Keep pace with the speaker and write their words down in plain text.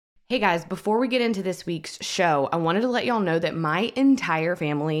Hey guys, before we get into this week's show, I wanted to let y'all know that my entire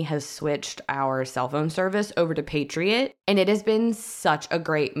family has switched our cell phone service over to Patriot, and it has been such a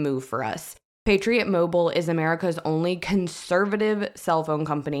great move for us. Patriot Mobile is America's only conservative cell phone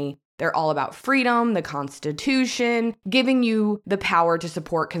company. They're all about freedom, the Constitution, giving you the power to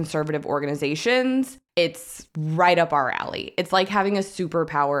support conservative organizations. It's right up our alley. It's like having a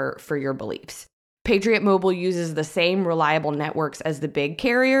superpower for your beliefs. Patriot Mobile uses the same reliable networks as the big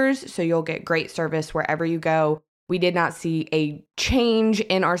carriers, so you'll get great service wherever you go. We did not see a change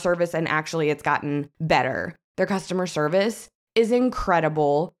in our service, and actually it's gotten better. Their customer service is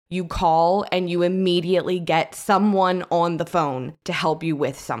incredible. You call and you immediately get someone on the phone to help you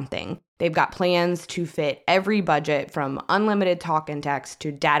with something. They've got plans to fit every budget, from unlimited talk and text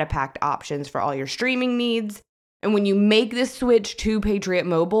to data-packed options for all your streaming needs. And when you make this switch to Patriot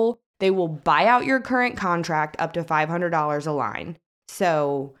Mobile, they will buy out your current contract up to $500 a line.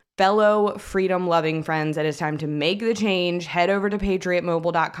 So, fellow freedom-loving friends, it is time to make the change. Head over to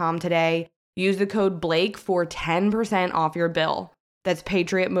patriotmobile.com today. Use the code Blake for 10% off your bill. That's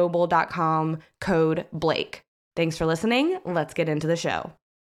patriotmobile.com, code Blake. Thanks for listening. Let's get into the show.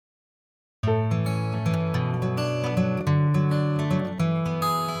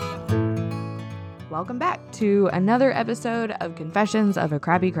 Welcome back to another episode of Confessions of a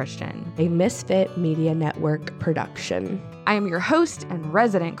Crappy Christian, a Misfit Media Network production. I am your host and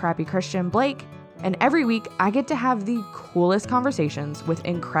resident crappy Christian, Blake, and every week I get to have the coolest conversations with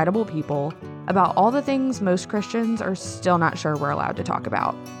incredible people about all the things most Christians are still not sure we're allowed to talk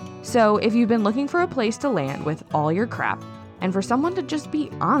about. So if you've been looking for a place to land with all your crap, and for someone to just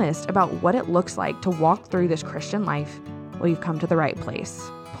be honest about what it looks like to walk through this Christian life, well, you've come to the right place.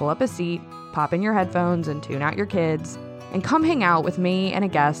 Pull up a seat, pop in your headphones and tune out your kids, and come hang out with me and a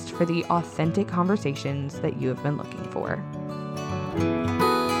guest for the authentic conversations that you have been looking for.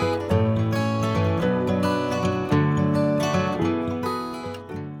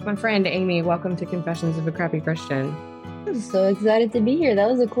 My friend Amy, welcome to Confessions of a Crappy Christian. I'm so excited to be here. That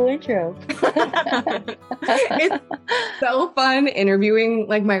was a cool intro. It's so fun interviewing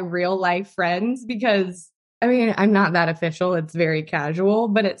like my real life friends because I mean, I'm not that official. It's very casual,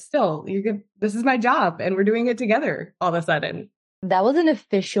 but it's still, this is my job and we're doing it together all of a sudden. That was an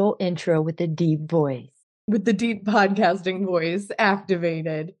official intro with a deep voice. With the deep podcasting voice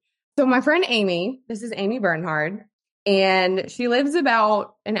activated. So my friend Amy, this is Amy Bernhard, and she lives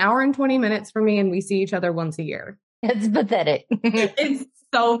about an hour and 20 minutes from me, and we see each other once a year. It's pathetic. It's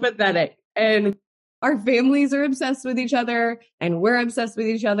so pathetic. And our families are obsessed with each other, and we're obsessed with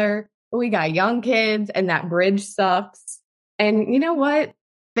each other. We got young kids, and that bridge sucks. And you know what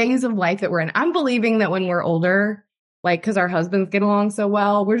phase of life that we're in? I'm believing that when we're older, like, because our husbands get along so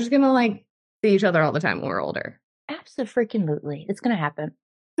well, we're just going to like see each other all the time when we're older. Absolutely. It's going to happen.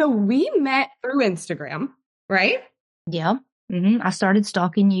 So we met through Instagram, right? Yeah. I started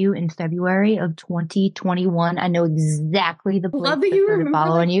stalking you in February of 2021. I know exactly the place Love that you remember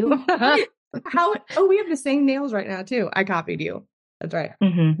following you. We have the same nails right now too. I copied you. That's right.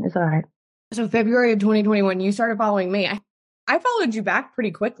 It's all right. So February of 2021, you started following me. I followed you back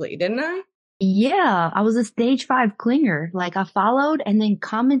pretty quickly, didn't I? Yeah, I was a stage 5 clinger. Like, I followed and then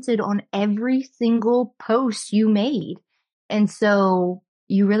commented on every single post you made. And so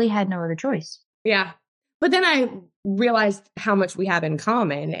you really had no other choice. Yeah. But then I realized how much we have in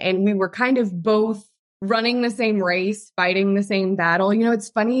common, and we were kind of both running the same race, fighting the same battle. You know, it's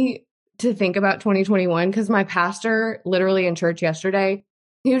funny to think about 2021 because my pastor literally in church yesterday,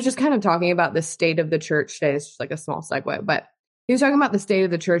 he was just kind of talking about the state of the church today. It's just like a small segue, but he was talking about the state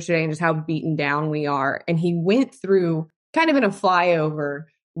of the church today and just how beaten down we are. And he went through kind of in a flyover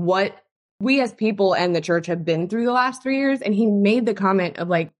what we as people and the church have been through the last 3 years. And he made the comment of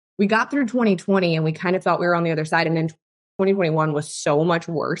like, we got through 2020 and we kind of thought we were on the other side. And then 2021 was so much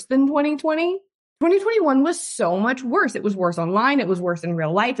worse than 2020. 2021 was so much worse. It was worse online. It was worse in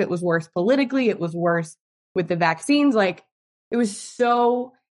real life. It was worse politically. It was worse with the vaccines. Like, it was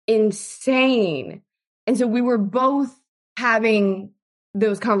so insane. And so we were both having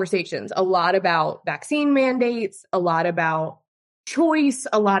those conversations, a lot about vaccine mandates, a lot about choice,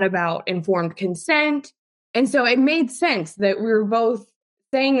 a lot about informed consent. And so it made sense that we were both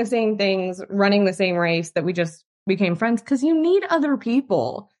saying the same things, running the same race, that we just became friends because you need other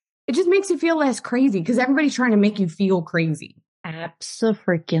people. It just makes you feel less crazy because everybody's trying to make you feel crazy.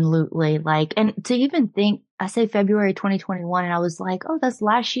 Absolutely. Like, and to even think, I say February 2021, and I was like, oh, that's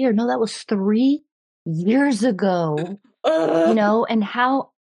last year. No, that was 3 years ago. You know, and how,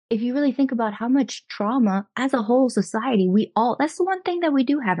 if you really think about how much trauma as a whole society, that's the one thing that we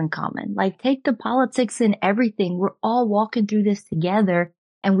do have in common. Like, take the politics and everything. We're all walking through this together.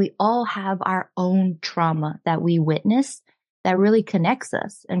 And we all have our own trauma that we witness that really connects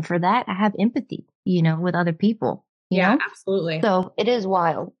us. And for that, I have empathy, with other people, Yeah, absolutely. So it is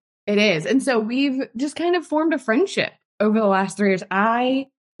wild. It is. And so we've just kind of formed a friendship over the last 3 years. I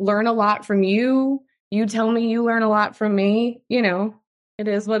learn a lot from you. You tell me you learn a lot from me. It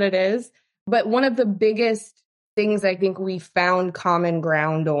is what it is. But one of the biggest things I think we found common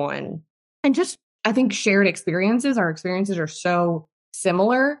ground on, and just I think shared experiences, our experiences are so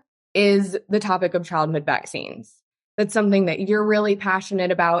similar, is the topic of childhood vaccines. That's something that you're really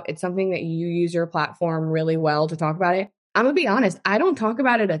passionate about. It's something that you use your platform really well to talk about it. I'm going to be honest, I don't talk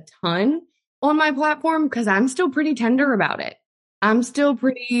about it a ton on my platform because I'm still pretty tender about it. I'm still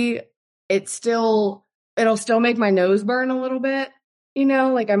it'll still make my nose burn a little bit.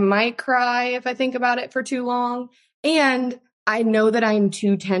 Like I might cry if I think about it for too long. And I know that I'm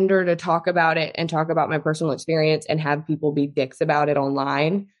too tender to talk about it and talk about my personal experience and have people be dicks about it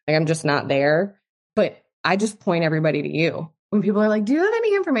online. Like I'm just not there. But I just point everybody to you. When people are like, do you have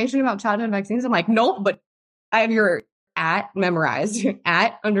any information about childhood vaccines? I'm like, nope, but I have your at memorized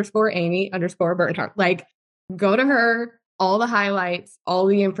 @_Amy_Bernhard. Like go to her, all the highlights, all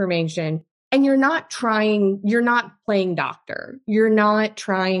the information. And you're not playing doctor. You're not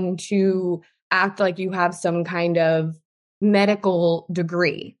trying to act like you have some kind of medical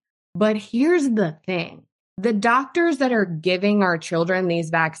degree. But here's the thing. The doctors that are giving our children these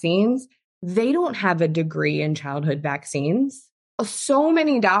vaccines, they don't have a degree in childhood vaccines. So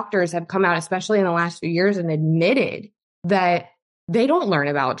many doctors have come out, especially in the last few years, and admitted that they don't learn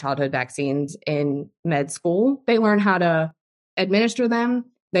about childhood vaccines in med school. They learn how to administer them.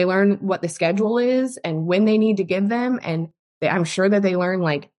 They learn what the schedule is and when they need to give them. And I'm sure that they learn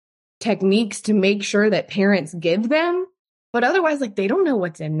like techniques to make sure that parents give them. But otherwise, like they don't know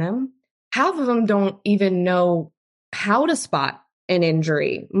what's in them. Half of them don't even know how to spot an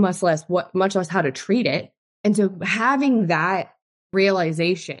injury, much less how to treat it. And so having that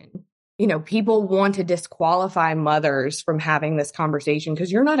realization, people want to disqualify mothers from having this conversation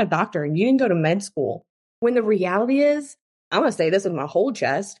because you're not a doctor and you didn't go to med school. When the reality is, I'm going to say this with my whole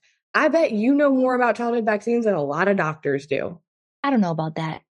chest, I bet you know more about childhood vaccines than a lot of doctors do. I don't know about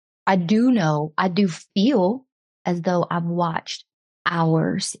that. I do feel as though I've watched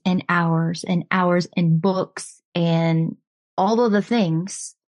hours and hours and hours in books and all of the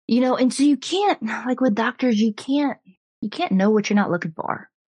things, and so you can't, like with doctors, you can't know what you're not looking for,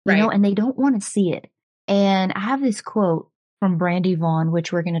 and they don't want to see it. And I have this quote from Brandy Vaughn,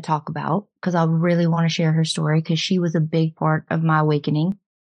 which we're going to talk about because I really want to share her story because she was a big part of my awakening.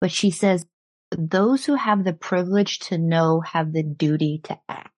 But she says, those who have the privilege to know have the duty to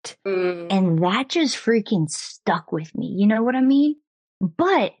act. And that just freaking stuck with me. You know what I mean?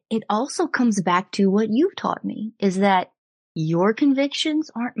 But it also comes back to what you've taught me is that your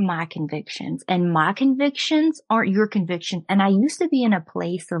convictions aren't my convictions and my convictions aren't your convictions. And I used to be in a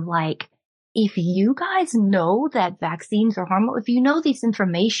place of like, if you guys know that vaccines are harmful, if you know this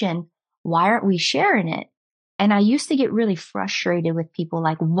information, why aren't we sharing it? And I used to get really frustrated with people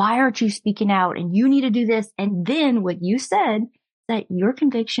like, why aren't you speaking out? And you need to do this. And then what you said, that your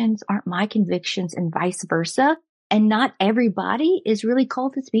convictions aren't my convictions and vice versa. And not everybody is really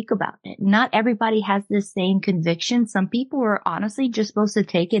called to speak about it. Not everybody has the same conviction. Some people are honestly just supposed to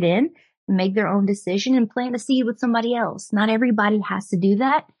take it in, make their own decision and plant a seed with somebody else. Not everybody has to do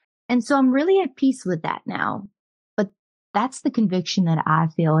that. And so I'm really at peace with that now. But that's the conviction that I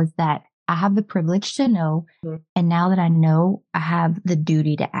feel is that I have the privilege to know. And now that I know, I have the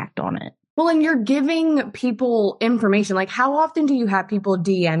duty to act on it. Well, and you're giving people information. Like how often do you have people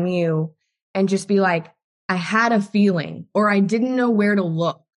DM you and just be like, I had a feeling or I didn't know where to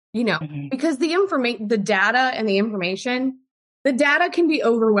look, because the data and the information, the data can be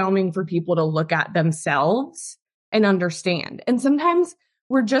overwhelming for people to look at themselves and understand. And sometimes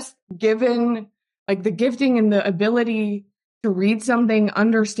we're just given like the gifting and the ability to read something,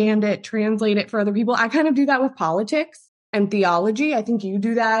 understand it, translate it for other people. I kind of do that with politics and theology. I think you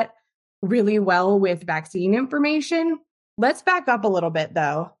do that really well with vaccine information. Let's back up a little bit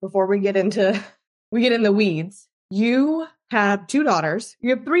though, before we get in the weeds. You have 2 daughters. You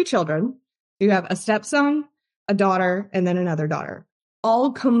have 3 children. You have a stepson, a daughter, and then another daughter.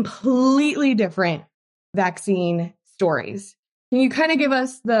 All completely different vaccine stories. Can you kind of give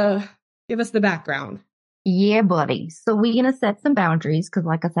us the background? Yeah, buddy. So we're going to set some boundaries because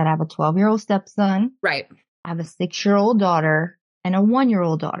like I said, I have a 12-year-old stepson. Right. I have a 6-year-old daughter and a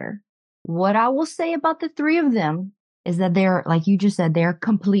 1-year-old daughter. What I will say about the 3 of them is that they're, like you just said, they're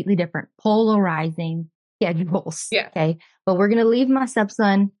completely different, polarizing schedules. Yeah. Okay. But we're going to leave my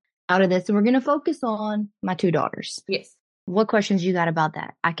stepson out of this and we're going to focus on my 2 daughters. Yes. what questions you got about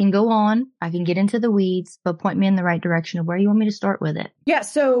that? I can go on, I can get into the weeds, but point me in the right direction of where you want me to start with it. Yeah.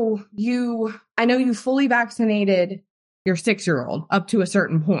 So I know you fully vaccinated your 6-year-old up to a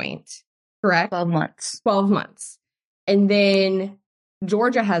certain point, correct? 12 months. 12 months. And then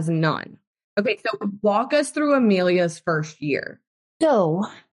Georgia has none. Okay. So walk us through Amelia's first year. So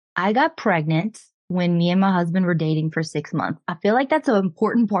I got pregnant when me and my husband were dating for 6 months. I feel like that's an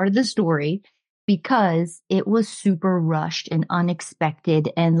important part of the story because it was super rushed and unexpected.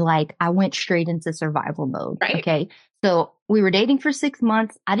 And like I went straight into survival mode. Right. Okay. So we were dating for 6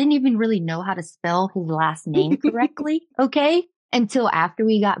 months. I didn't even really know how to spell his last name correctly. Okay. Until after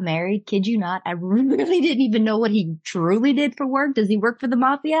we got married. Kid you not. I really didn't even know what he truly did for work. Does he work for the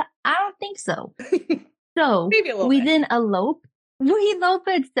mafia? I don't think so. So we then eloped. We eloped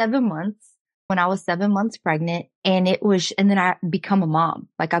at 7 months when I was 7 months pregnant. And then I become a mom.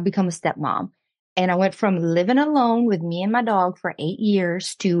 Like I become a stepmom. And I went from living alone with me and my dog for 8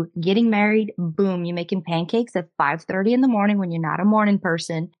 years to getting married. Boom, you're making pancakes at 5:30 in the morning when you're not a morning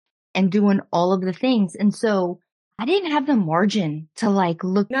person and doing all of the things. And so I didn't have the margin to like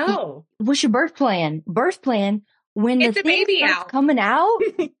look. No. What's your birth plan? Birth plan. When Get the baby thing starts out. coming out,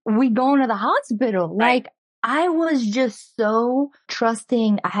 we going to the hospital. Right. Like I was just so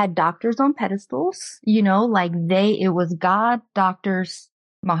trusting. I had doctors on pedestals, like it was God, doctors,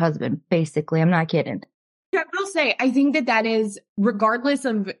 my husband, basically. I'm not kidding. I will say, I think that is, regardless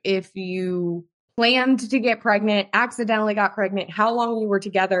of if you planned to get pregnant, accidentally got pregnant, how long you were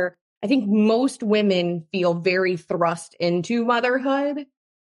together, I think most women feel very thrust into motherhood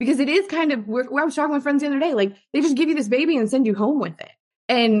because it is kind of, I was talking with friends the other day, like they just give you this baby and send you home with it.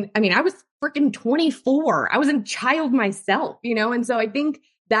 And I mean, I was freaking 24. I was a child myself, and so I think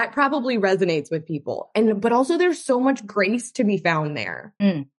that probably resonates with people. But also there's so much grace to be found there.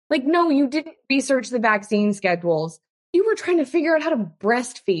 Like, no, you didn't research the vaccine schedules. You were trying to figure out how to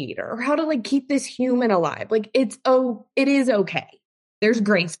breastfeed or how to like keep this human alive. Like it is okay. There's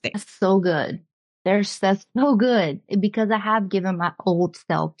grace there. That's so good. That's so good because I have given my old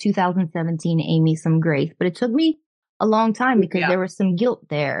self, 2017 Amy, some grace, but it took me a long time because there was some guilt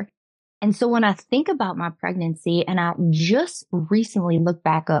there. And so when I think about my pregnancy, and I just recently looked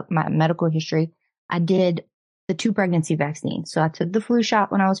back up my medical history, I did the 2 pregnancy vaccines. So I took the flu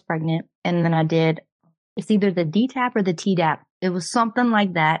shot when I was pregnant, and then I did, it's either the DTaP or the Tdap. It was something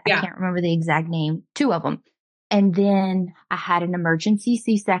like that. Yeah. I can't remember the exact name, 2 of them. And then I had an emergency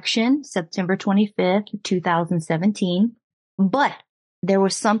C-section, September 25th, 2017. But there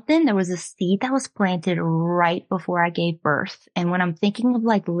was a seed that was planted right before I gave birth. And when I'm thinking of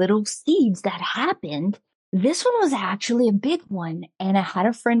like little seeds that happened, this one was actually a big one. And I had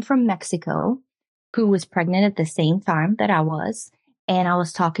a friend from Mexico who was pregnant at the same time that I was. And I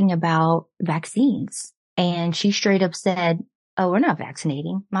was talking about vaccines. And she straight up said, "Oh, we're not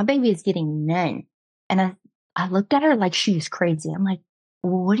vaccinating. My baby is getting none." And I looked at her like she was crazy. I'm like,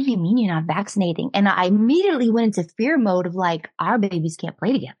 "Well, what do you mean you're not vaccinating?" And I immediately went into fear mode of like, our babies can't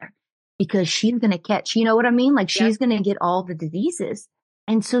play together because she's going to catch, you know what I mean? Like she's going to get all the diseases.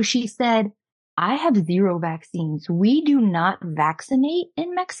 And so she said, "I have 0 vaccines. We do not vaccinate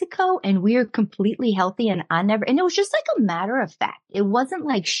in Mexico and we are completely healthy." And and it was just like a matter of fact. It wasn't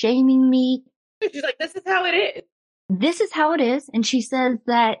like shaming me. She's like, "This is how it is. This is how it is." And she says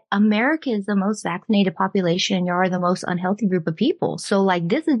that America is the most vaccinated population and you're the most unhealthy group of people. So like,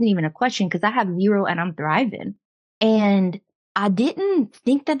 this isn't even a question because I have 0 and I'm thriving. And I didn't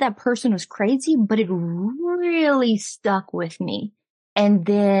think that person was crazy, but it really stuck with me. And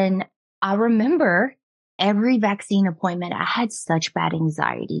then I remember every vaccine appointment, I had such bad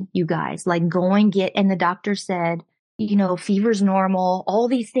anxiety, you guys, like and the doctor said, fever's normal. All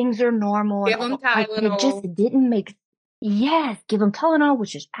these things are normal. Give them Tylenol. It just didn't make. Yes, give them Tylenol,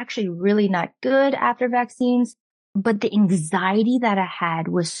 which is actually really not good after vaccines. But the anxiety that I had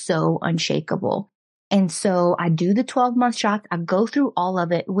was so unshakable. And so I do the 12-month shots. I go through all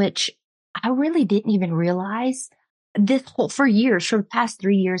of it, which I really didn't even realize. For years, for the past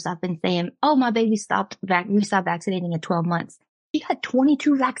 3 years, I've been saying, "Oh, my baby we stopped vaccinating at 12 months. She had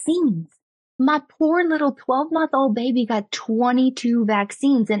 22 vaccines. My poor little 12-month-old baby got 22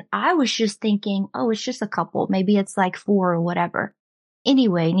 vaccines." And I was just thinking, "Oh, it's just a couple. Maybe it's like 4 or whatever."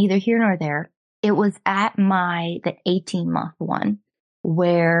 Anyway, neither here nor there. It was at the 18-month one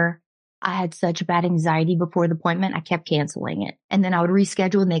where I had such bad anxiety before the appointment. I kept canceling it. And then I would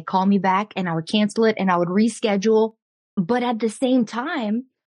reschedule and they'd call me back and I would cancel it and I would reschedule. But at the same time,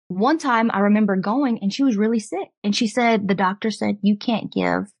 one time I remember going and she was really sick. And the doctor said, "You can't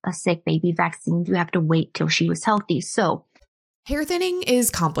give a sick baby vaccines. You have to wait till she was healthy." So hair thinning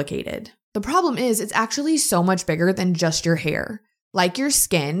is complicated. The problem is it's actually so much bigger than just your hair. Like your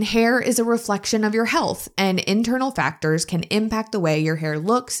skin, hair is a reflection of your health, and internal factors can impact the way your hair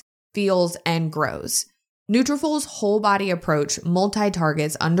looks, feels, and grows. Nutrafol's whole body approach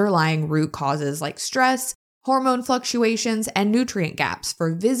multi-targets underlying root causes like stress, hormone fluctuations, and nutrient gaps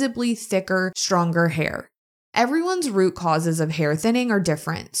for visibly thicker, stronger hair. Everyone's root causes of hair thinning are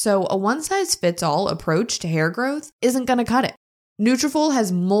different, so a one-size-fits-all approach to hair growth isn't going to cut it. Nutrafol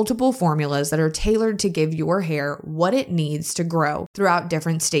has multiple formulas that are tailored to give your hair what it needs to grow throughout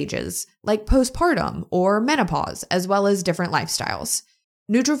different stages, like postpartum or menopause, as well as different lifestyles.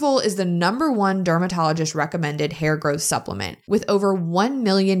 Nutrafol is the #1 dermatologist recommended hair growth supplement, with over 1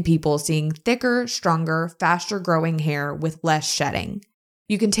 million people seeing thicker, stronger, faster growing hair with less shedding.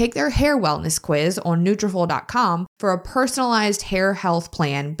 You can take their hair wellness quiz on Nutrafol.com for a personalized hair health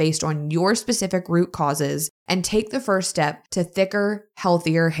plan based on your specific root causes and take the first step to thicker,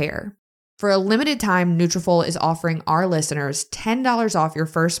 healthier hair. For a limited time, Nutrafol is offering our listeners $10 off your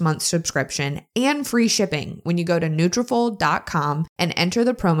first month's subscription and free shipping when you go to Nutrafol.com and enter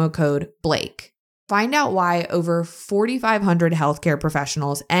the promo code Blake. Find out why over 4,500 healthcare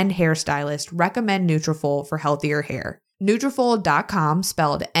professionals and hairstylists recommend Nutrafol for healthier hair. Nutrafol.com,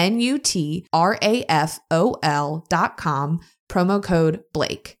 spelled Nutrafol.com, promo code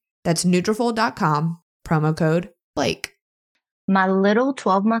Blake. That's Nutrafol.com, promo code Blake. My little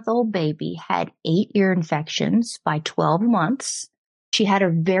 12-month-old baby had 8 ear infections by 12 months. She had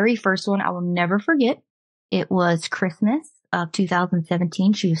her very first one. I will never forget. It was Christmas of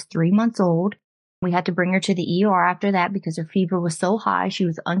 2017. She was 3 months old. We had to bring her to the ER after that because her fever was so high. She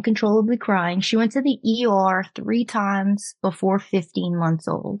was uncontrollably crying. She went to the ER 3 times before 15 months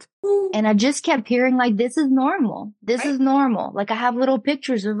old. And I just kept hearing like, this is normal. This is normal. Like I have little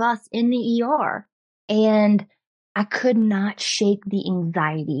pictures of us in the ER and I could not shake the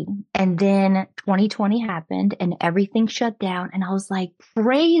anxiety. And then 2020 happened and everything shut down. And I was like,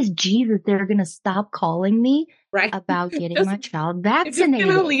 praise Jesus, they're going to stop calling me about getting my child vaccinated. It's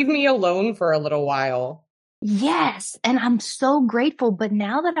going to leave me alone for a little while. Yes. And I'm so grateful. But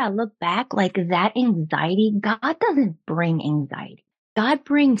now that I look back, like that anxiety, God doesn't bring anxiety. God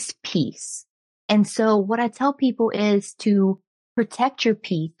brings peace. And so what I tell people is to protect your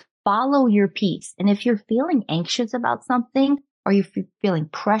peace, follow your peace. And if you're feeling anxious about something, or you're feeling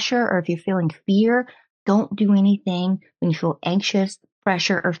pressure, or if you're feeling fear, don't do anything when you feel anxious,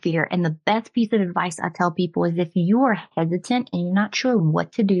 pressure, or fear. And the best piece of advice I tell people is if you are hesitant and you're not sure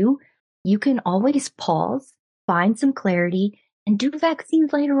what to do, you can always pause, find some clarity, and do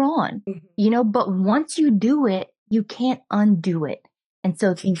vaccines later on. But once you do it, you can't undo it. And so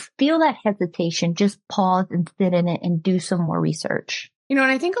if you feel that hesitation, just pause and sit in it and do some more research. And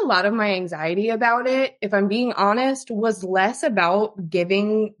I think a lot of my anxiety about it, if I'm being honest, was less about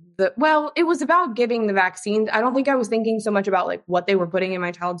it was about giving the vaccines. I don't think I was thinking so much about like what they were putting in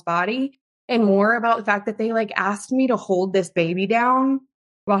my child's body and more about the fact that they like asked me to hold this baby down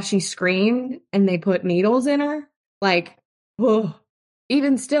while she screamed and they put needles in her. Like, ugh.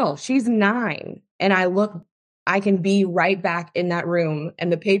 Even still, she's 9 and I can be right back in that room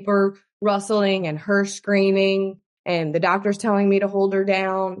and the paper rustling and her screaming and the doctor's telling me to hold her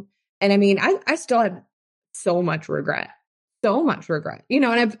down. And I mean, I still had so much regret,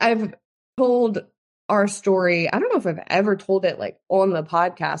 and I've told our story. I don't know if I've ever told it like on the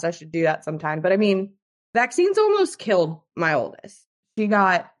podcast. I should do that sometime. But I mean, vaccines almost killed my oldest. She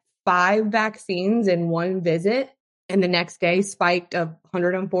got 5 vaccines in one visit and the next day spiked a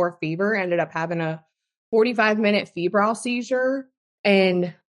 104 fever, ended up having a 45-minute febrile seizure.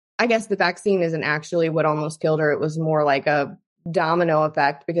 And I guess the vaccine isn't actually what almost killed her. It was more like a domino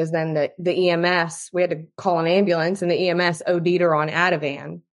effect because then the EMS, we had to call an ambulance and the EMS OD'd her on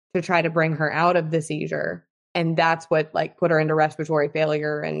Ativan to try to bring her out of the seizure. And that's what like put her into respiratory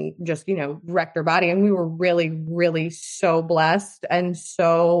failure and just, wrecked her body. And we were really, really so blessed and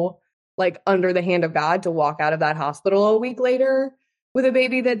so like under the hand of God to walk out of that hospital a week later with a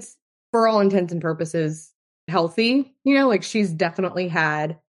baby that's for all intents and purposes healthy. Like she's definitely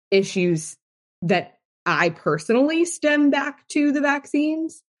had issues that I personally stem back to the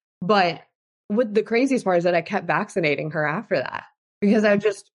vaccines. But what the craziest part is that I kept vaccinating her after that because I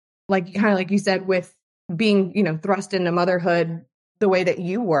just like kind of like you said with being, thrust into motherhood the way that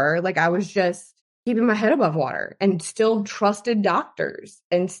you were, like I was just keeping my head above water and still trusted doctors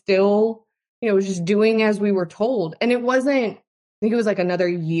and still, was just doing as we were told. And it wasn't, I think it was like another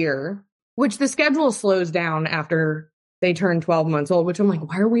year, which the schedule slows down after they turn 12 months old, which I'm like,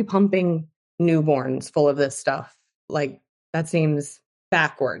 why are we pumping newborns full of this stuff? Like that seems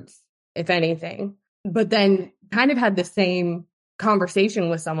backwards, if anything. But then kind of had the same conversation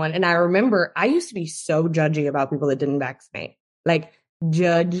with someone. And I remember I used to be so judgy about people that didn't vaccinate. Like,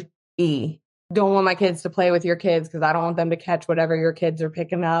 judge-y. Don't want my kids to play with your kids because I don't want them to catch whatever your kids are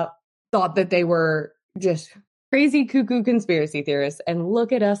picking up. Thought that they were just crazy cuckoo conspiracy theorists. And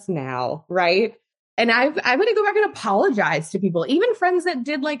look at us now, right? And I'm going to go back and apologize to people, even friends that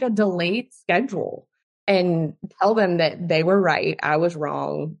did like a delayed schedule, and tell them that they were right. I was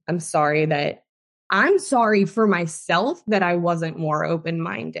wrong. I'm sorry for myself that I wasn't more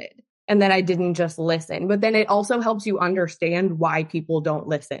open-minded and that I didn't just listen. But then it also helps you understand why people don't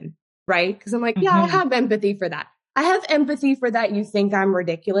listen, right? Because I'm like, yeah, I have empathy for that. I have empathy for that. You think I'm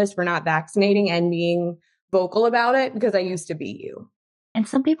ridiculous for not vaccinating and being vocal about it because I used to be you. And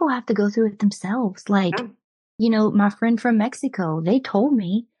some people have to go through it themselves. Like, my friend from Mexico, they told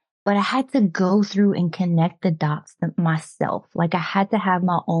me, but I had to go through and connect the dots myself. Like I had to have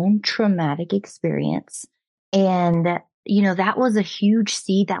my own traumatic experience. And, that was a huge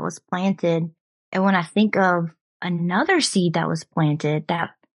seed that was planted. And when I think of another seed that was planted,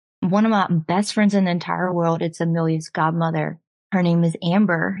 that one of my best friends in the entire world, it's Amelia's godmother. Her name is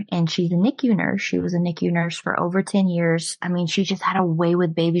Amber, and she's a NICU nurse. She was a NICU nurse for over 10 years. I mean, she just had a way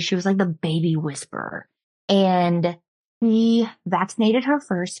with babies. She was like the baby whisperer. And she vaccinated her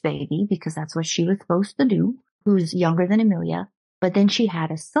first baby because that's what she was supposed to do, who's younger than Amelia. But then she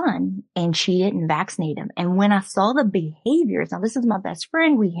had a son and she didn't vaccinate him. And when I saw the behaviors, now this is my best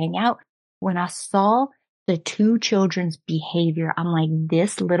friend, we hang out. When I saw the two children's behavior, I'm like,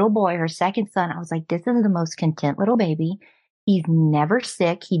 this little boy, her second son, I was like, this is the most content little baby. He's never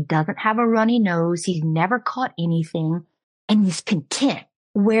sick. He doesn't have a runny nose. He's never caught anything. And he's content.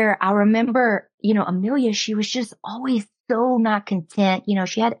 Where I remember, Amelia, she was just always so not content.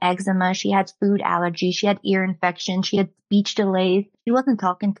 She had eczema. She had food allergies. She had ear infection. She had speech delays. She wasn't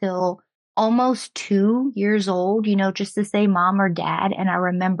talking till almost 2 years old, just to say mom or dad. And I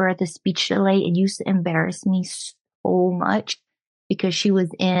remember the speech delay, it used to embarrass me so much because she was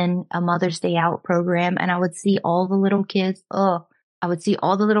in a Mother's Day Out program and I would see all the little kids. I would see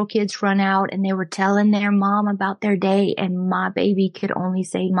all the little kids run out and they were telling their mom about their day and my baby could only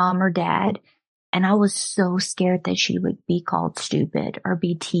say mom or dad. And I was so scared that she would be called stupid or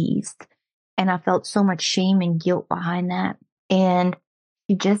be teased. And I felt so much shame and guilt behind that. And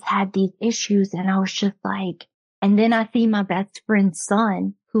she just had these issues and I was just like, and then I see my best friend's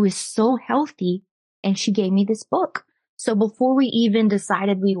son who is so healthy and she gave me this book. So before we even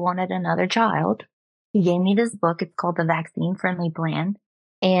decided we wanted another child, he gave me this book. It's called The Vaccine Friendly Plan.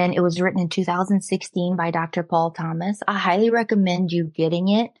 And it was written in 2016 by Dr. Paul Thomas. I highly recommend you getting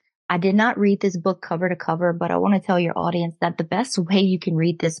it. I did not read this book cover to cover, but I want to tell your audience that the best way you can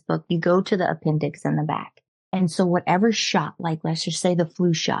read this book, you go to the appendix in the back. And so whatever shot, like let's just say the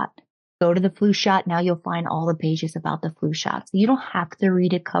flu shot, go to the flu shot. Now you'll find all the pages about the flu shot. So you don't have to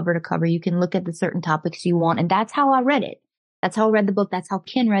read it cover to cover. You can look at the certain topics you want. And that's how I read it. That's how I read the book. That's how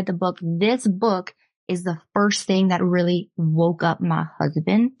Ken read the book. This book is the first thing that really woke up my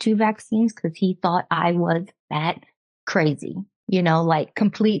husband to vaccines because he thought I was that crazy, like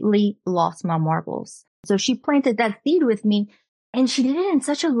completely lost my marbles. So she planted that seed with me and she did it in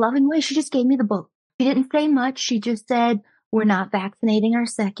such a loving way. She just gave me the book. She didn't say much. She just said, we're not vaccinating our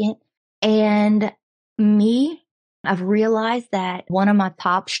second. And I've realized that one of my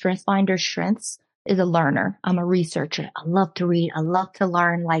top StrengthsFinder strengths is a learner. I'm a researcher. I love to read. I love to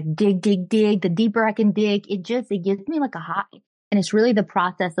learn, like dig. The deeper I can dig, it gives me like a high. And it's really the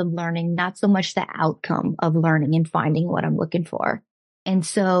process of learning, not so much the outcome of learning and finding what I'm looking for. And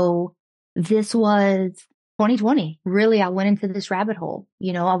so this was 2020. Really, I went into this rabbit hole.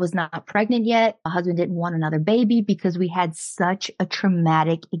 I was not pregnant yet. My husband didn't want another baby because we had such a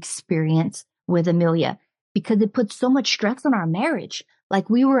traumatic experience with Amelia because it put so much stress on our marriage. Like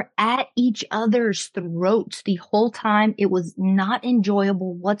we were at each other's throats the whole time. It was not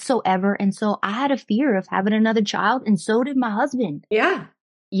enjoyable whatsoever. And so I had a fear of having another child and so did my husband. Yeah.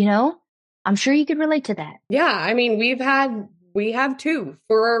 I'm sure you could relate to that. Yeah. I mean, we have two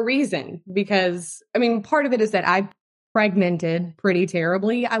for a reason because part of it is that I pregnanted pretty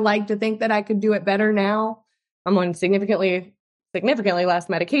terribly. I like to think that I could do it better now. I'm on significantly less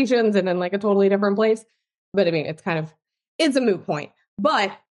medications and in like a totally different place. But it's a moot point.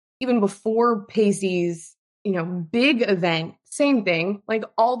 But even before Pacey's, big event, same thing, like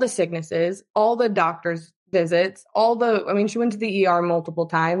all the sicknesses, all the doctor's visits, she went to the ER multiple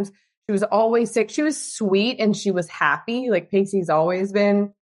times. She was always sick. She was sweet and she was happy. Like Pacey's always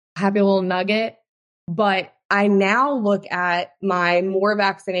been a happy little nugget. But I now look at my more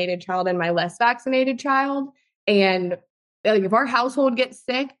vaccinated child and my less vaccinated child. And like if our household gets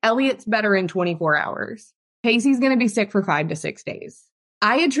sick, Elliot's better in 24 hours. Casey's going to be sick for 5 to 6 days.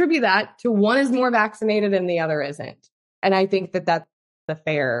 I attribute that to one is more vaccinated and the other isn't. And I think that that's the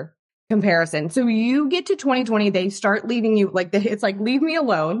fair comparison. So you get to 2020, they start leaving you like it's like, leave me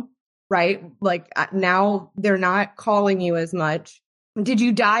alone, right? Like now they're not calling you as much. Did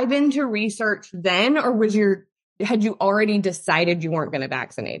you dive into research then, or had you already decided you weren't going to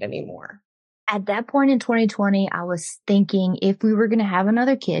vaccinate anymore? At that point in 2020, I was thinking if we were going to have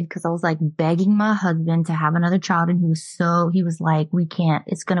another kid, because I was like begging my husband to have another child. And he was like, we can't,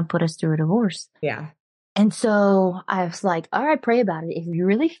 it's going to put us through a divorce. Yeah. And so I was like, all right, pray about it. If you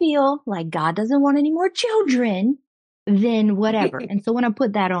really feel like God doesn't want any more children, then whatever. And so when I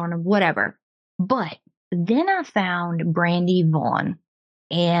put that on, whatever. But then I found Brandy Vaughn,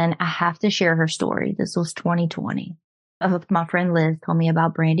 and I have to share her story. This was 2020. My friend Liz told me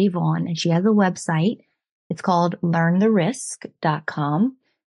about Brandy Vaughn, and she has a website. It's called learntherisk.com.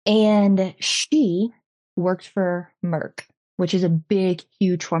 And she worked for Merck, which is a big,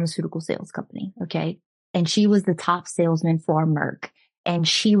 huge pharmaceutical sales company. Okay. And she was the top salesman for Merck, and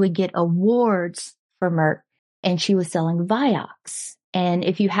she would get awards for Merck, and she was selling Vioxx. And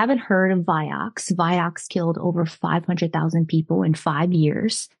if you haven't heard of Vioxx killed over 500,000 people in 5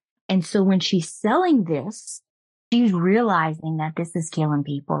 years. And so when she's selling this, she's realizing that this is killing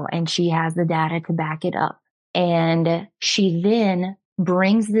people, and she has the data to back it up. And she then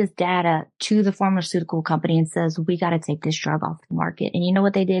brings this data to the pharmaceutical company and says, we got to take this drug off the market. And you know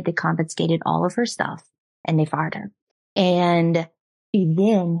what they did? They confiscated all of her stuff and they fired her. And she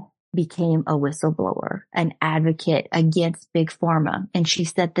then became a whistleblower, an advocate against Big Pharma. And she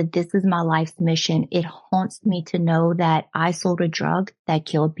said that this is my life's mission. It haunts me to know that I sold a drug that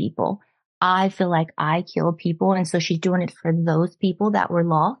killed people. I feel like I killed people. And so she's doing it for those people that were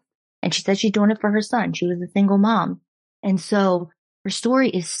lost. And she said she's doing it for her son. She was a single mom. And so her story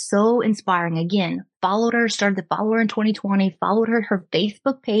is so inspiring. Again, started to follow her in 2020, followed her. Her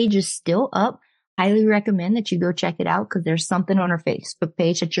Facebook page is still up. Highly recommend that you go check it out, because there's something on her Facebook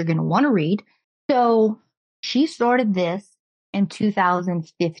page that you're going to want to read. So she started this in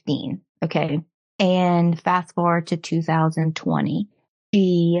 2015. Okay. And fast forward to 2020,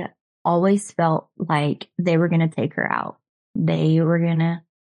 she always felt like they were going to take her out. They were going to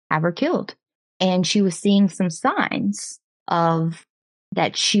have her killed. And she was seeing some signs of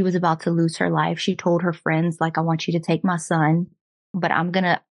that she was about to lose her life. She told her friends, like, I want you to take my son, but I'm going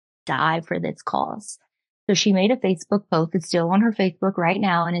to die for this cause. So she made a Facebook post. It's still on her Facebook right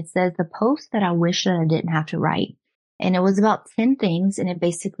now. And it says, the post that I wish that I didn't have to write. And it was about 10 things. And it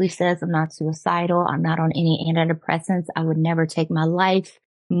basically says, I'm not suicidal. I'm not on any antidepressants. I would never take my life.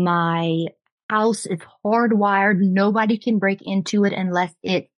 My house is hardwired. Nobody can break into it unless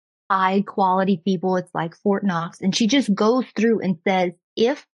it's high quality people. It's like Fort Knox. And she just goes through and says,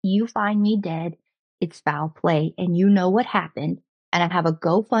 if you find me dead, it's foul play. And you know what happened. And I have a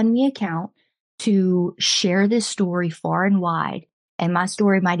GoFundMe account to share this story far and wide. And my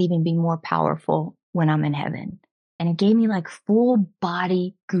story might even be more powerful when I'm in heaven. And it gave me like full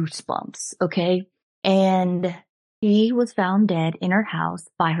body goosebumps. Okay. And she was found dead in her house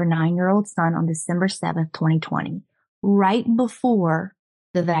by her 9-year-old son on December 7th, 2020, right before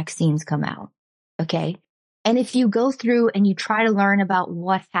the vaccines come out. Okay. And if you go through and you try to learn about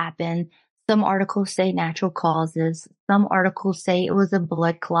what happened, some articles say natural causes. Some articles say it was a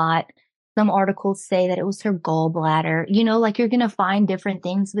blood clot. Some articles say that it was her gallbladder. You know, like you're going to find different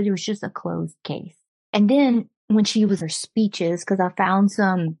things, but it was just a closed case. And then when she was her speeches, because I found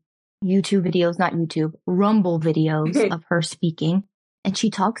some Rumble videos of her speaking. And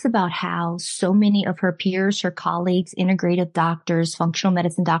she talks about how so many of her peers, her colleagues, integrative doctors, functional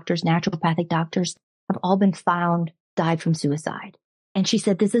medicine doctors, naturopathic doctors have all been found died from suicide. And she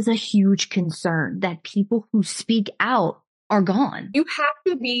said, this is a huge concern that people who speak out are gone. You have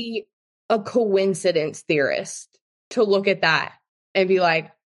to be a coincidence theorist to look at that and be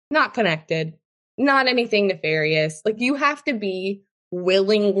like, not connected, not anything nefarious. Like you have to be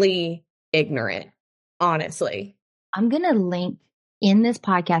willingly ignorant, honestly. I'm going to link in this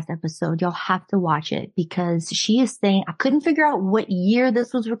podcast episode. You'll have to watch it because she is saying, I couldn't figure out what year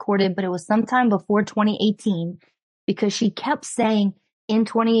this was recorded, but it was sometime before 2018 because she kept saying in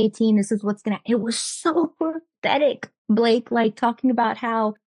 2018, this is what's going to, it was so pathetic, Blake, like talking about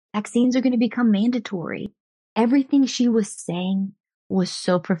how vaccines are going to become mandatory. Everything she was saying was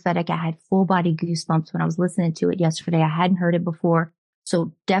so prophetic. I had full body goosebumps when I was listening to it yesterday. I hadn't heard it before.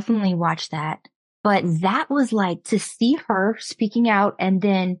 So definitely watch that. But that was like to see her speaking out and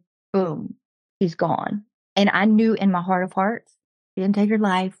then boom, she's gone. And I knew in my heart of hearts, she didn't take her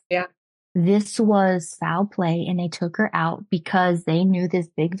life. Yeah. This was foul play, and they took her out because they knew this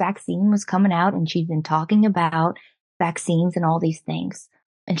big vaccine was coming out, and she'd been talking about vaccines and all these things.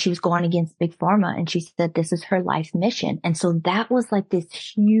 And she was going against Big Pharma, and she said this is her life mission. And so that was like this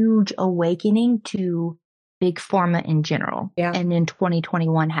huge awakening to Big Pharma in general. Yeah. And then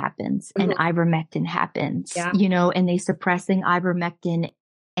 2021 happens and ivermectin happens, you know, and they suppressing ivermectin.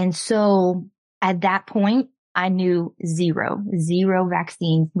 And so at that point, I knew zero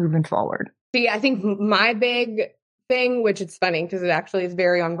vaccines moving forward. See, I think my big thing, which it's funny because it actually is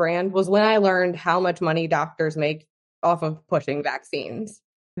very on brand, was when I learned how much money doctors make off of pushing vaccines.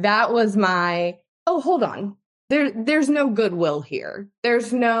 That was my, oh, hold on. There's no goodwill here.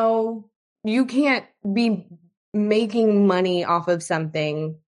 You can't be making money off of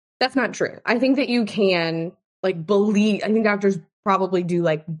something. That's not true. I think that you can I think doctors probably do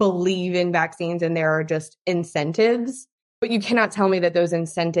believe in vaccines and there are just incentives, but you cannot tell me that those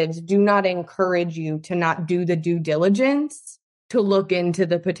incentives do not encourage you to not do the due diligence to look into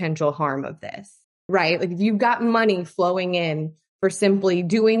the potential harm of this, right? Like if you've got money flowing in for simply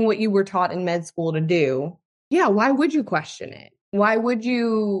doing what you were taught in med school to do, yeah, why would you question it? Why would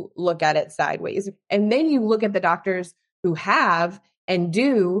you look at it sideways? And then you look at the doctors who have and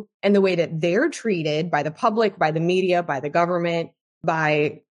do, and the way that they're treated by the public, by the media, by the government,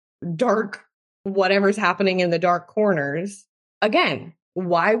 by whatever's happening in the dark corners. Again,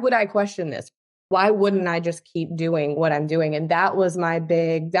 why would I question this? Why wouldn't I just keep doing what I'm doing? And that was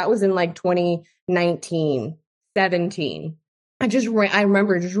that was in 2019, 17. I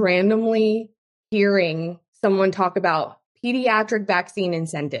remember just randomly hearing someone talk about pediatric vaccine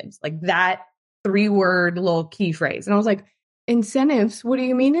incentives, like that 3-word little key phrase. And I was like, incentives? What do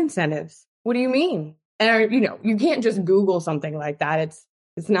you mean incentives? What do you mean? And you can't just Google something like that.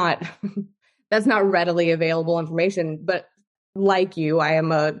 It's not, that's not readily available information. But like you, I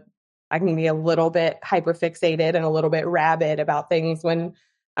can be a little bit hyperfixated and a little bit rabid about things when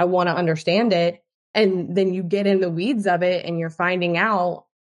I want to understand it. And then you get in the weeds of it and you're finding out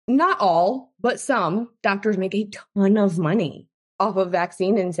not all, but some doctors make a ton of money off of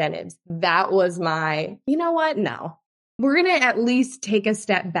vaccine incentives. That was you know what? No. We're going to at least take a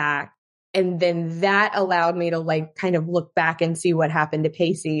step back. And then that allowed me to kind of look back and see what happened to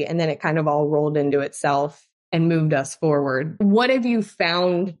Pacey. And then it kind of all rolled into itself and moved us forward. What have you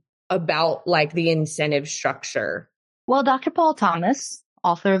found about the incentive structure? Well, Dr. Paul Thomas,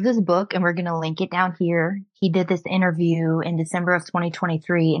 author of this book, and we're going to link it down here. He did this interview in December of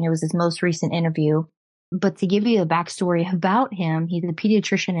 2023, and it was his most recent interview. But to give you a backstory about him, he's a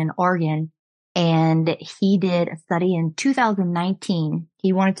pediatrician in Oregon. And he did a study in 2019.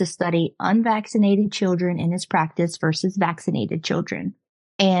 He wanted to study unvaccinated children in his practice versus vaccinated children.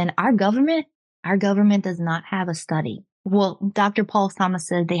 And our government does not have a study. Well, Dr. Paul Thomas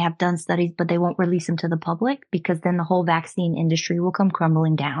said they have done studies, but they won't release them to the public because then the whole vaccine industry will come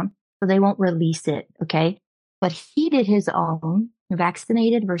crumbling down. So they won't release it. Okay. But he did his own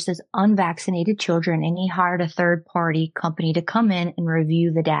vaccinated versus unvaccinated children, and he hired a third-party company to come in and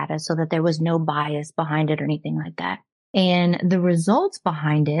review the data so that there was no bias behind it or anything like that. And the results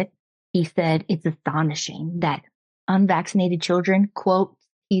behind it, he said, it's astonishing that unvaccinated children, quote,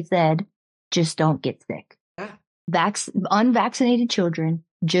 he said, just don't get sick. Unvaccinated children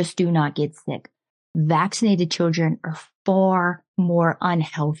just do not get sick. Vaccinated children are far more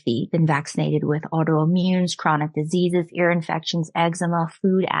unhealthy than vaccinated with autoimmunes, chronic diseases, ear infections, eczema,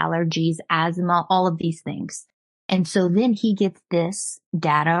 food allergies, asthma, all of these things. And so then he gets this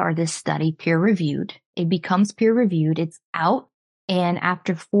data or this study peer reviewed. It becomes peer reviewed. It's out. And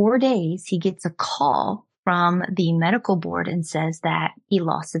after 4 days, he gets a call from the medical board and says that he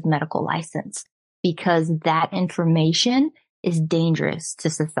lost his medical license because that information is dangerous to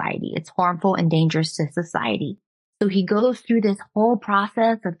society. It's harmful and dangerous to society. So he goes through this whole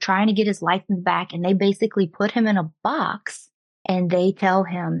process of trying to get his license back, and they basically put him in a box and they tell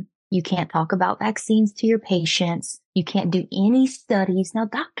him, you can't talk about vaccines to your patients. You can't do any studies. Now,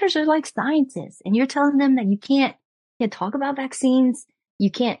 doctors are like scientists, and you're telling them that you can't talk about vaccines. You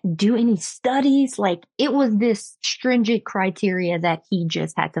can't do any studies. It was this stringent criteria that he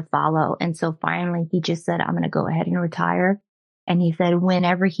just had to follow. And so finally he just said, I'm going to go ahead and retire. And he said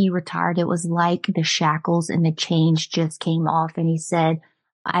whenever he retired, it was like the shackles and the chains just came off. And he said,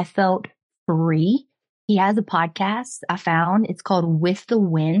 I felt free. He has a podcast I found. It's called With the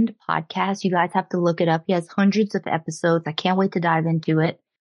Wind podcast. You guys have to look it up. He has hundreds of episodes. I can't wait to dive into it.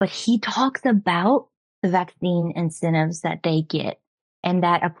 But he talks about the vaccine incentives that they get, and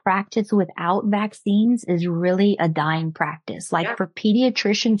that a practice without vaccines is really a dying practice. For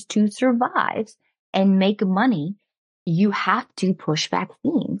pediatricians to survive and make money, you have to push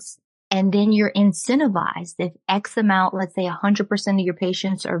vaccines. And then you're incentivized. If X amount, let's say 100% of your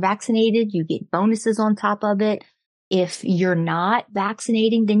patients are vaccinated, you get bonuses on top of it. If you're not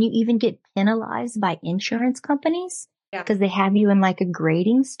vaccinating, then you even get penalized by insurance companies because they have you in like a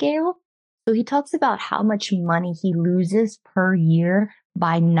grading scale. So he talks about how much money he loses per year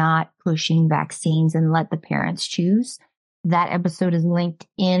by not pushing vaccines and let the parents choose. That episode is linked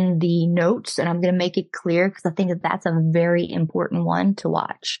in the notes, and I'm going to make it clear because I think that that's a very important one to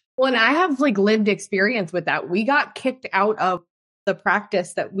watch. Well, and I have like lived experience with that. We got kicked out of the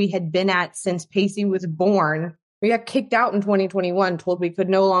practice that we had been at since Pacey was born. We got kicked out in 2021, told we could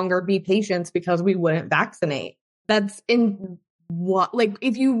no longer be patients because we wouldn't vaccinate. That's in what, like,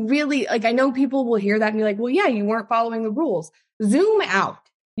 if you really, like, I know people will hear that and be like, well, yeah, you weren't following the rules. Zoom out.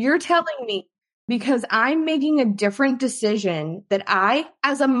 You're telling me because I'm making a different decision that I,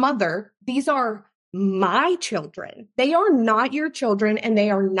 as a mother, these are my children. They are not your children and they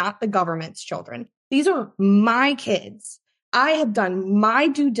are not the government's children. These are my kids. I have done my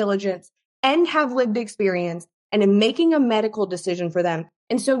due diligence and have lived experience and am making a medical decision for them.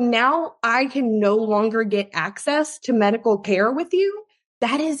 And so now I can no longer get access to medical care with you.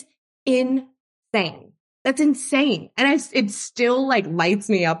 That is insane. That's insane. And it still like lights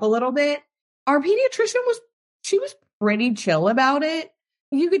me up a little bit. Our pediatrician she was pretty chill about it.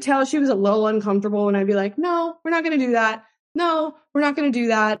 You could tell she was a little uncomfortable and I'd be like, no, we're not going to do that. No, we're not going to do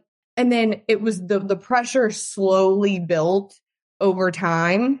that. And then it was the pressure slowly built over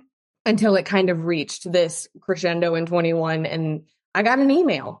time until it kind of reached this crescendo in 21. And I got an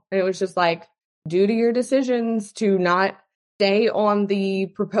email and it was just like, due to your decisions to not stay on the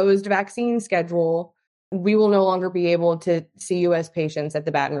proposed vaccine schedule, we will no longer be able to see you as patients at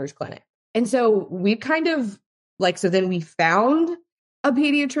the Baton Rouge clinic. And so we kind of like, so then we found a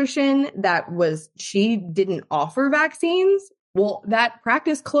pediatrician she didn't offer vaccines. Well, that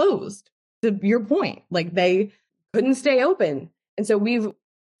practice closed, to your point. Like they couldn't stay open. And so we've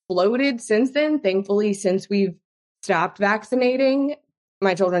floated since then. Thankfully, since we've stopped vaccinating,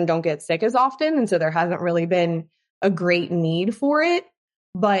 my children don't get sick as often. And so there hasn't really been a great need for it.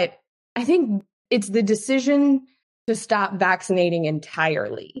 But I think it's the decision to stop vaccinating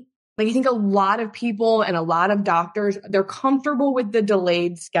entirely. Like I think a lot of people and a lot of doctors, they're comfortable with the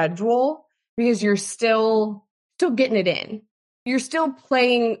delayed schedule because you're still getting it in. You're still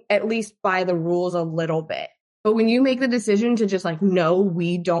playing at least by the rules a little bit. But when you make the decision to just like, no,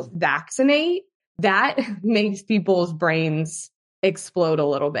 we don't vaccinate, that makes people's brains explode a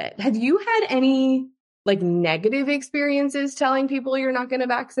little bit. Have you had any like negative experiences telling people you're not going to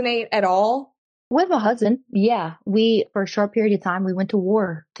vaccinate at all? With my husband, yeah. For a short period of time, we went to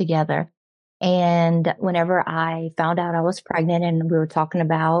war together. And whenever I found out I was pregnant and we were talking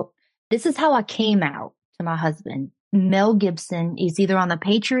about, this is how I came out to my husband. Mel Gibson is either on the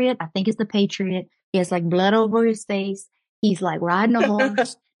Patriot. I think it's the Patriot. He has like blood over his face. He's like riding a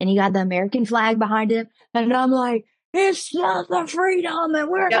horse and he got the American flag behind him. And I'm like, it's not the freedom and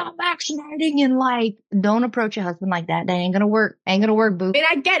we're not vaccinating. And like, don't approach your husband like that. That ain't gonna work. Ain't gonna work, boo. I mean,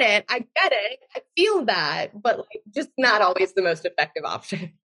 I get it. I feel that, but like, just not always the most effective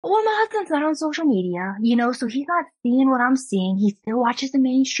option. Well, my husband's not on social media, so he's not seeing what I'm seeing. He still watches the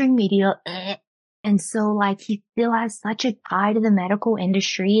mainstream media. And so like, he still has such a tie to the medical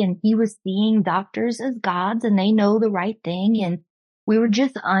industry and he was seeing doctors as gods and they know the right thing. And we were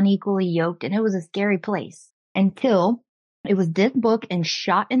just unequally yoked and it was a scary place. Until it was this book and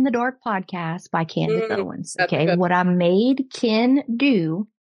Shot in the Dark podcast by Candace Owens. Okay. What I made Ken do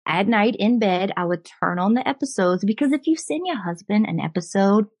at night in bed, I would turn on the episodes because if you send your husband an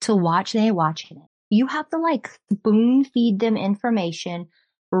episode to watch, they ain't watching it. You have to like spoon feed them information,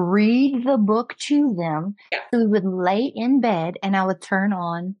 read the book to them. Yeah. So we would lay in bed and I would turn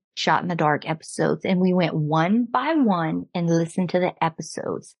on Shot in the Dark episodes and we went one by one and listened to the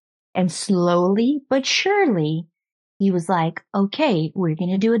episodes. And slowly but surely, he was like, okay, we're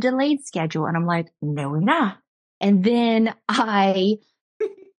going to do a delayed schedule. And I'm like, no, we're not. And then I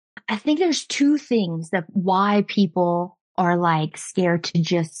think there's two things that why people are like scared to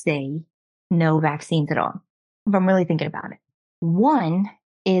just say no vaccines at all. If I'm really thinking about it. One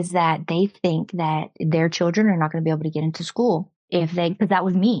is that they think that their children are not going to be able to get into school because that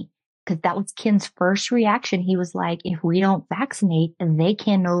was me. Because that was Ken's first reaction. He was like, if we don't vaccinate, they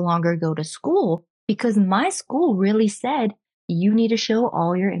can no longer go to school because my school really said you need to show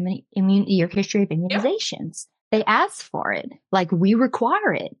all your your history of immunizations. Yeah. They asked for it. Like we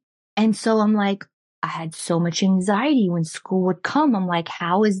require it. And so I'm like, I had so much anxiety when school would come. I'm like,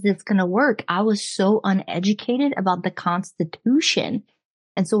 how is this going to work? I was so uneducated about the Constitution.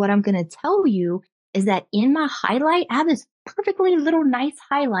 And so what I'm going to tell you is that in my highlight, I have this perfectly little nice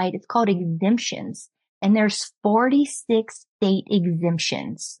highlight. It's called exemptions. And there's 46 state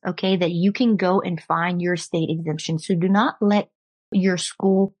exemptions, okay, that you can go and find your state exemption. So do not let your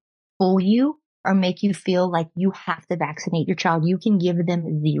school fool you or make you feel like you have to vaccinate your child. You can give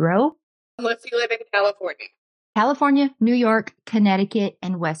them 0. Unless you live in California. California, New York, Connecticut,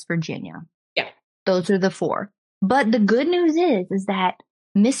 and West Virginia. Yeah. Those are the 4. But the good news is that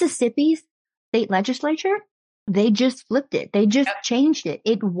Mississippi's state legislature, they just flipped it. They just changed it.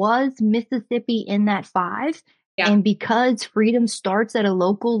 It was Mississippi in that 5. Yeah. And because freedom starts at a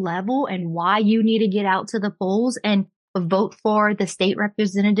local level and why you need to get out to the polls and vote for the state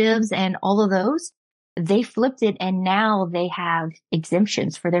representatives and all of those, they flipped it and now they have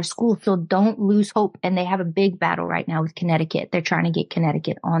exemptions for their schools. So don't lose hope. And they have a big battle right now with Connecticut. They're trying to get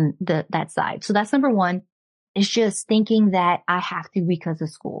Connecticut on that side. So that's number 1. It's just thinking that I have to because of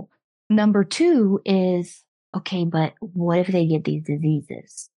school. Number 2 is, okay, but what if they get these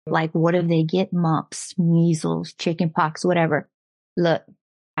diseases? Like, what if they get mumps, measles, chickenpox, whatever? Look,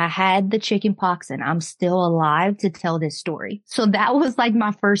 I had the chickenpox and I'm still alive to tell this story. So that was like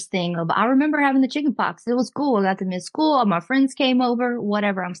my first thing of, I remember having the chickenpox. It was cool. I got to miss school. All my friends came over,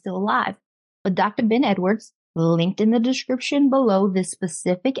 whatever. I'm still alive. But Dr. Ben Edwards, linked in the description below this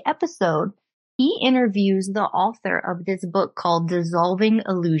specific episode, he interviews the author of this book called Dissolving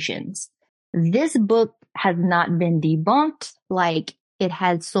Illusions. This book has not been debunked. Like, it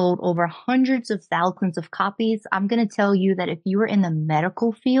has sold over hundreds of thousands of copies. I'm going to tell you that if you are in the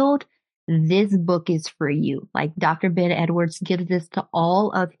medical field, this book is for you. Like, Dr. Ben Edwards gives this to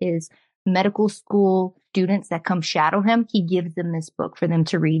all of his medical school students that come shadow him. He gives them this book for them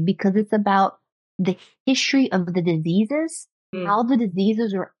to read because it's about the history of the diseases, how the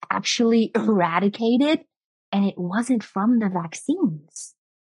diseases were actually eradicated, and it wasn't from the vaccines.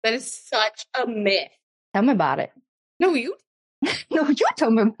 That is such a myth. Tell me about it. No, you No, you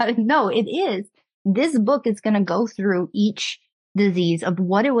told me about it. No, it is. This book is going to go through each disease of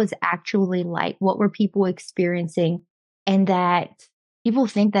what it was actually like, what were people experiencing, and that people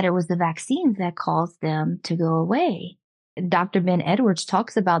think that it was the vaccines that caused them to go away. Dr. Ben Edwards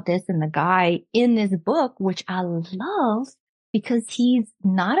talks about this, and the guy in this book, which I love because he's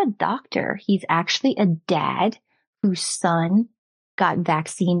not a doctor. He's actually a dad whose son got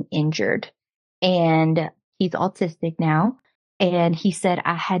vaccine injured, and he's autistic now. And he said,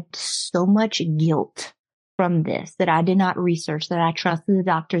 I had so much guilt from this that I did not research, that I trusted the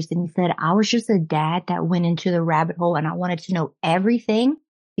doctors. And he said, I was just a dad that went into the rabbit hole and I wanted to know everything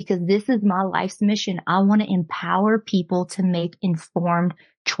because this is my life's mission. I want to empower people to make informed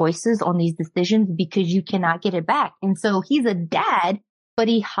choices on these decisions because you cannot get it back. And so he's a dad, but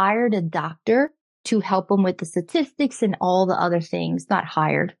he hired a doctor to help him with the statistics and all the other things. Not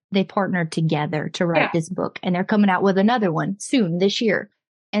hired. They partnered together to write this book, and they're coming out with another one soon this year.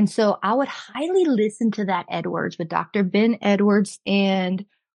 And so I would highly listen to that Edwards with Dr. Ben Edwards and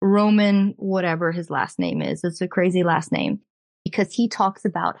Roman, whatever his last name is. It's a crazy last name because he talks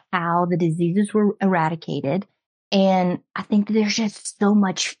about how the diseases were eradicated. And I think there's just so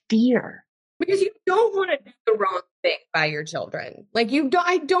much fear. Because you don't want to do the wrong thing by your children. Like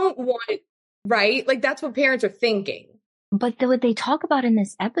I don't want, right? Like that's what parents are thinking. But what they talk about in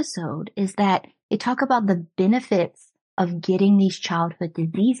this episode is that they talk about the benefits of getting these childhood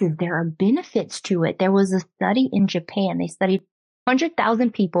diseases. There are benefits to it. There was a study in Japan. They studied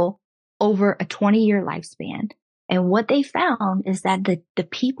 100,000 people over a 20-year lifespan. And what they found is that the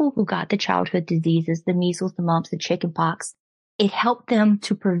people who got the childhood diseases, the measles, the mumps, the chickenpox, it helped them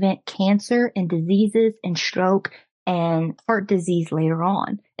to prevent cancer and diseases and stroke and heart disease later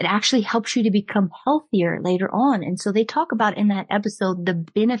on. It actually helps you to become healthier later on. And so they talk about in that episode the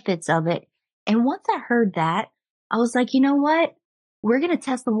benefits of it. And once I heard that, I was like, you know what? We're going to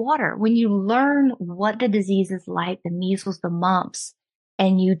test the water. When you learn what the disease is like, the measles, the mumps,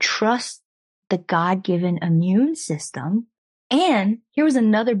 and you trust the God-given immune system. And here was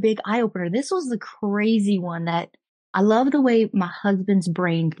another big eye-opener. This was the crazy one that I love the way my husband's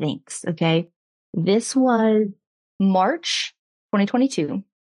brain thinks. Okay. This was March 2022.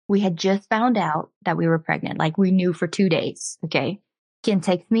 We had just found out that we were pregnant. Like we knew for 2 days. Okay. Ken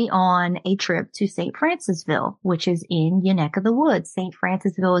takes me on a trip to St. Francisville, which is in your neck of the woods. St.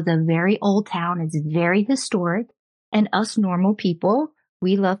 Francisville is a very old town. It's very historic. And us normal people,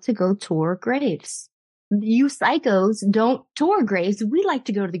 we love to go tour graves. You psychos don't tour graves. We like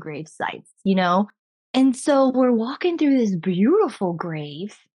to go to the grave sites, you know? And so we're walking through this beautiful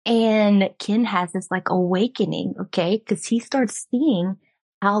grave and Ken has this like awakening, okay? Because he starts seeing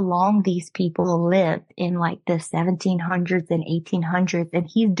how long these people lived in like the 1700s and 1800s. And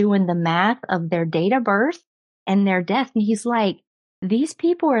he's doing the math of their date of birth and their death. And he's like, these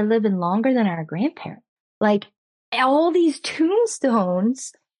people are living longer than our grandparents. Like all these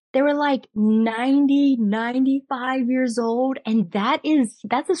tombstones, they were like 90, 95 years old. And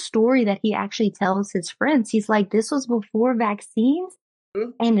that's a story that he actually tells his friends. He's like, this was before vaccines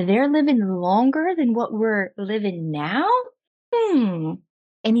and they're living longer than what we're living now.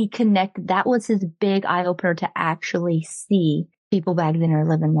 And he connected, that was his big eye opener to actually see people back then are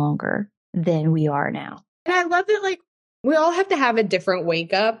living longer than we are now. And I love that, like, we all have to have a different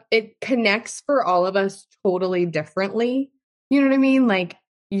wake up. It connects for all of us totally differently. You know what I mean? Like,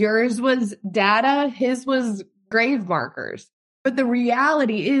 yours was data, his was grave markers. But the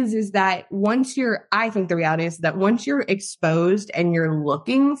reality is that I think the reality is that once you're exposed and you're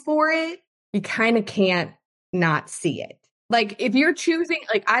looking for it, you kind of can't not see it. Like, if you're choosing,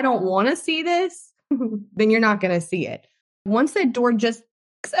 like, I don't want to see this, then you're not going to see it. Once that door just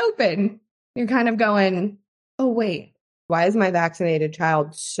is open, you're kind of going, oh, wait, why is my vaccinated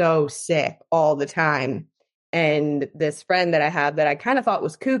child so sick all the time? And this friend that I have that I kind of thought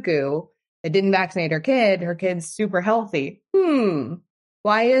was cuckoo, that didn't vaccinate her kid's super healthy.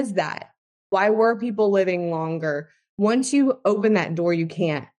 Why is that? Why were people living longer? Once you open that door, you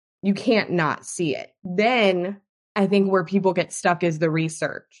can't not see it. Then I think where people get stuck is the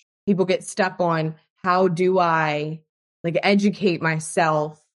research. People get stuck on, how do I like educate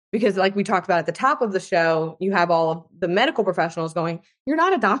myself? Because like we talked about at the top of the show, you have all of the medical professionals going, you're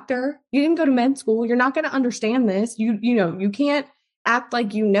not a doctor. You didn't go to med school. You're not going to understand this. You can't act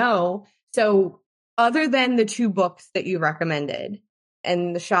like you know. So other than the 2 books that you recommended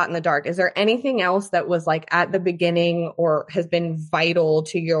and The Shot in the Dark, is there anything else that was like at the beginning or has been vital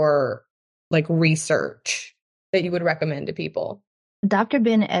to your like research that you would recommend to people? Dr.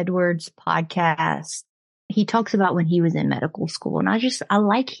 Ben Edwards' podcast, he talks about when he was in medical school. And I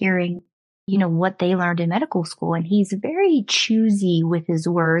like hearing, what they learned in medical school. And he's very choosy with his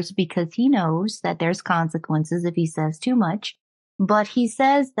words because he knows that there's consequences if he says too much. But he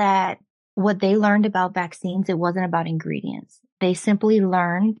says that what they learned about vaccines, it wasn't about ingredients. They simply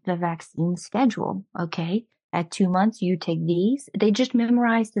learned the vaccine schedule. Okay. At 2 months, you take these. They just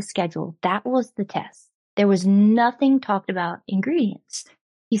memorized the schedule. That was the test. There was nothing talked about ingredients.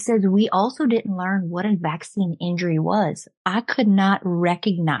 He says, we also didn't learn what a vaccine injury was. I could not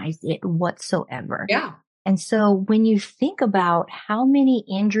recognize it whatsoever. Yeah. And so when you think about how many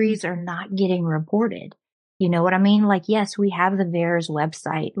injuries are not getting reported, you know what I mean? Like, yes, we have the VAERS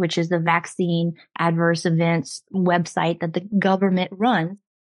website, which is the vaccine adverse events website that the government runs.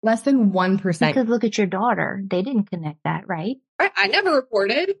 Less than 1%. Because look at your daughter. They didn't connect that, right? I never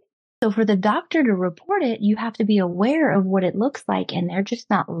reported. So for the doctor to report it, you have to be aware of what it looks like. And they're just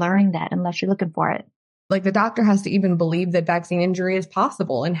not learning that unless you're looking for it. Like, the doctor has to even believe that vaccine injury is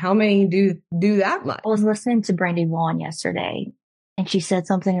possible. And how many do that much? I was listening to Brandy Vaughn yesterday, and she said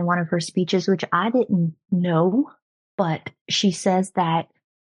something in one of her speeches, which I didn't know, but she says that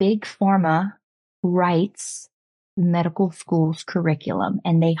Big Pharma writes medical school's curriculum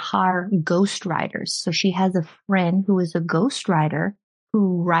and they hire ghostwriters. So she has a friend who is a ghostwriter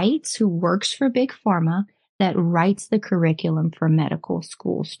who works for Big Pharma, that writes the curriculum for medical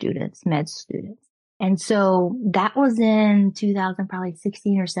school students, med students. And so that was in 2000, probably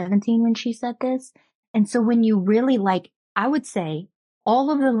 16 or 17 when she said this. And so when you really I would say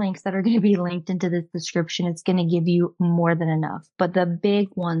all of the links that are going to be linked into this description, it's going to give you more than enough. But the big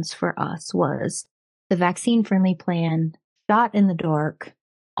ones for us was the vaccine friendly plan, Shot in the Dark.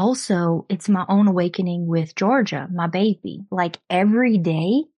 Also, it's my own awakening with Georgia, my baby. Like, every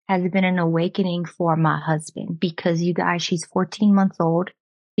day has been an awakening for my husband because, you guys, she's 14 months old.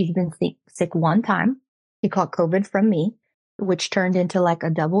 She's been sick one time. She caught COVID from me, which turned into like a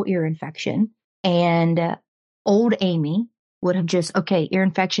double ear infection. And old Amy would have just, ear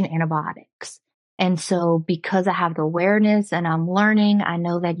infection, antibiotics. And so because I have the awareness and I'm learning, I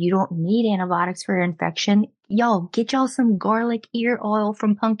know that you don't need antibiotics for ear infection. Y'all, get y'all some garlic ear oil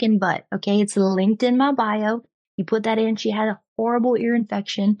from Pumpkin Butt. Okay. It's linked in my bio. You put that in. She had a horrible ear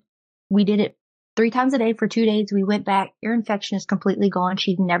infection. We did it 3 times a day for 2 days. We went back. Ear infection is completely gone.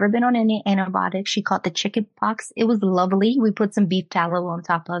 She's never been on any antibiotics. She caught the chicken pox. It was lovely. We put some beef tallow on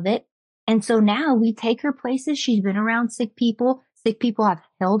top of it. And so now we take her places. She's been around sick people. Sick people have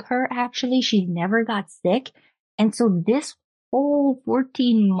held her, actually. She never got sick. And so this whole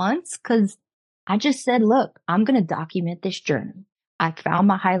 14 months, because I just said, look, I'm going to document this journey. I found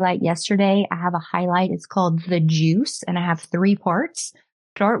my highlight yesterday. I have a highlight. It's called The Juice, and I have 3 parts.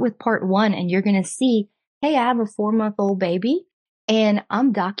 Start with part 1, and you're going to see, hey, I have a 4-month-old baby, And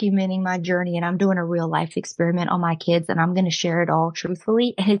I'm documenting my journey and I'm doing a real life experiment on my kids and I'm going to share it all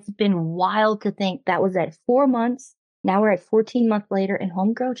truthfully. And it's been wild to think that was at 4 months. Now we're at 14 months later and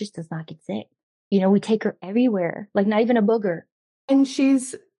homegirl just does not get sick. We take her everywhere, like not even a booger. And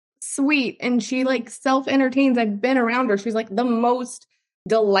she's sweet and she like self-entertains. I've been around her. She's like the most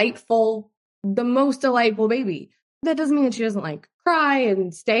delightful baby. That doesn't mean that she doesn't like cry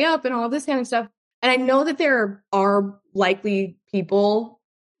and stay up and all this kind of stuff. And I know that there are likely people,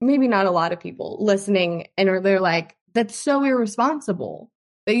 maybe not a lot of people listening, and they're like, that's so irresponsible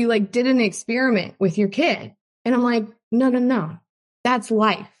that you like did an experiment with your kid. And I'm like, no, that's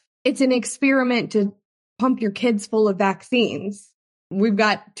life. It's an experiment to pump your kids full of vaccines. We've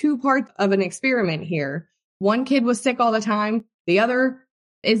got two parts of an experiment here. One kid was sick all the time. The other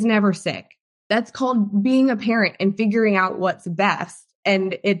is never sick. That's called being a parent and figuring out what's best.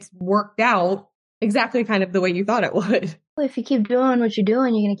 And it's worked out exactly kind of the way you thought it would. Well, if you keep doing what you're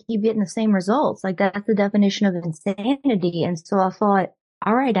doing, you're going to keep getting the same results. Like that's the definition of insanity. And so I thought,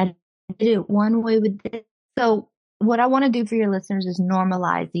 all right, I did it one way with this. So what I want to do for your listeners is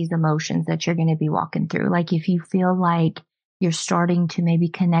normalize these emotions that you're going to be walking through. Like if you feel like you're starting to maybe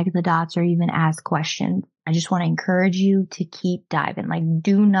connect the dots or even ask questions, I just want to encourage you to keep diving. Like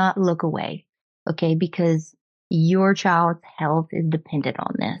do not look away. Okay. Because your child's health is dependent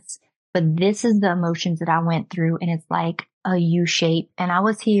on this. But this is the emotions that I went through and it's like a U shape. And I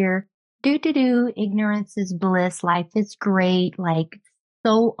was here, ignorance is bliss. Life is great. Like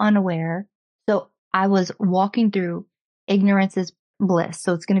so unaware. So I was walking through ignorance is bliss.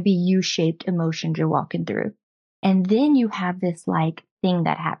 So it's going to be U-shaped emotions you're walking through. And then you have this like thing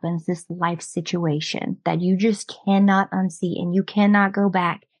that happens, this life situation that you just cannot unsee and you cannot go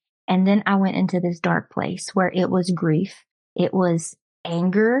back. And then I went into this dark place where it was grief. It was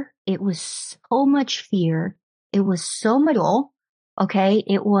anger. It was so much fear. It was so much, okay?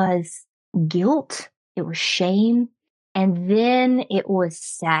 It was guilt. It was shame. And then it was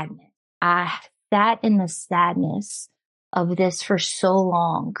sadness. I sat in the sadness of this for so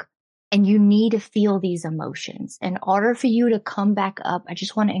long. And you need to feel these emotions. In order for you to come back up, I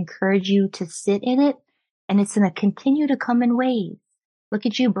just want to encourage you to sit in it. And it's going to continue to come in waves. Look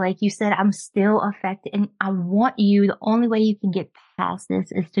at you, Blake. You said, I'm still affected. And I want you, the only way you can get past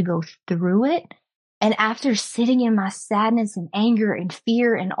this is to go through it. And after sitting in my sadness and anger and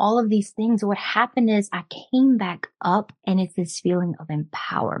fear and all of these things, what happened is I came back up and it's this feeling of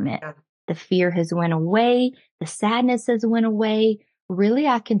empowerment. Yeah. The fear has went away. The sadness has went away. Really,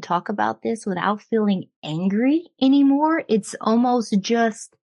 I can talk about this without feeling angry anymore. It's almost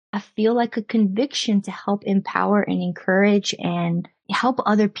just, I feel like a conviction to help empower and encourage and help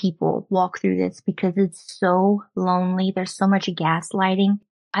other people walk through this because it's so lonely. There's so much gaslighting.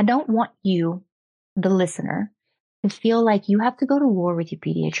 I don't want you, the listener, to feel like you have to go to war with your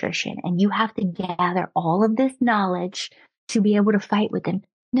pediatrician and you have to gather all of this knowledge to be able to fight with them.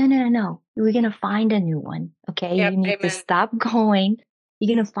 No. We're going to find a new one. Okay. Yep, you need to stop going.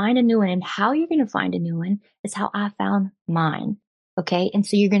 You're going to find a new one. And how you're going to find a new one is how I found mine. Okay. And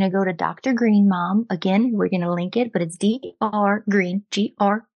so you're going to go to Dr. Green Mom. Again, we're going to link it, but it's Dr. Green,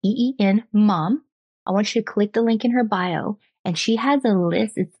 Green Mom. I want you to click the link in her bio and she has a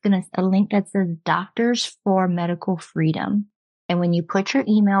list. It's a link that says Doctors for Medical Freedom. And when you put your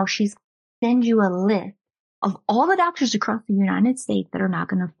email, she's send you a list of all the doctors across the United States that are not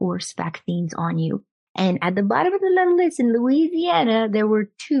going to force vaccines on you. And at the bottom of the little list in Louisiana, there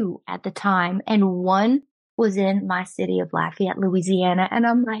were 2 at the time. And one was in my city of Lafayette, Louisiana. And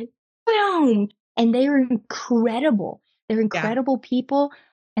I'm like, boom. And they are incredible. They're incredible people.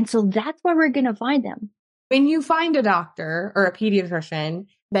 And so that's where we're going to find them. When you find a doctor or a pediatrician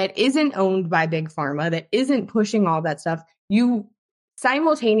that isn't owned by Big Pharma, that isn't pushing all that stuff, you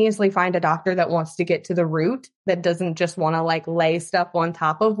simultaneously find a doctor that wants to get to the root, that doesn't just want to like lay stuff on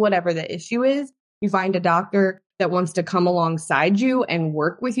top of whatever the issue is. You find a doctor that wants to come alongside you and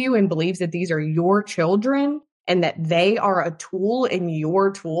work with you and believes that these are your children and that they are a tool in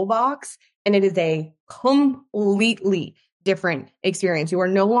your toolbox. And it is a completely different experience. You are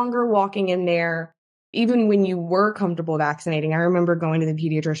no longer walking in there. Even when you were comfortable vaccinating, I remember going to the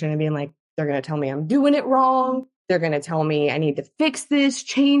pediatrician and being like, they're going to tell me I'm doing it wrong. They're going to tell me I need to fix this,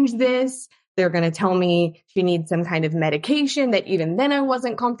 change this. They're going to tell me she needs some kind of medication that even then I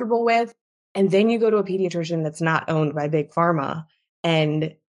wasn't comfortable with. And then you go to a pediatrician that's not owned by Big Pharma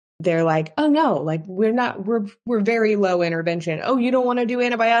and they're like, oh no, like we're very low intervention. Oh, you don't want to do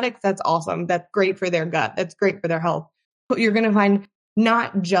antibiotics? That's awesome. That's great for their gut. That's great for their health. But you're going to find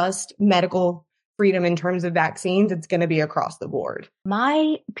not just medical freedom in terms of vaccines, it's going to be across the board.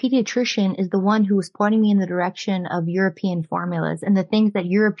 My pediatrician is the one who was pointing me in the direction of European formulas and the things that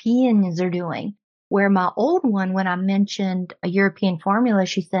Europeans are doing. Where my old one, when I mentioned a European formula,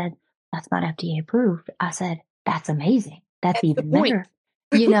 she said, that's not FDA approved. I said, that's amazing. That's even better.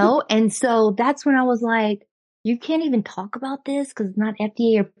 And so that's when I was like, you can't even talk about this because it's not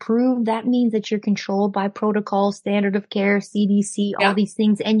FDA approved. That means that you're controlled by protocol, standard of care, CDC, all these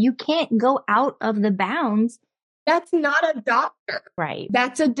things. And you can't go out of the bounds. That's not a doctor. Right.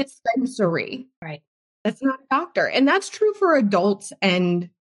 That's a dispensary. Right. That's not a doctor. And that's true for adults and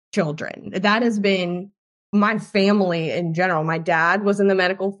children. That has been my family in general. My dad was in the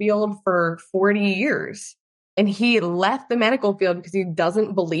medical field for 40 years. And he left the medical field because he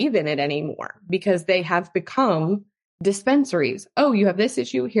doesn't believe in it anymore because they have become dispensaries. Oh, you have this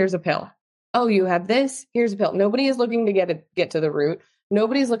issue? Here's a pill. Oh, you have this? Here's a pill. Nobody is looking to get to the root.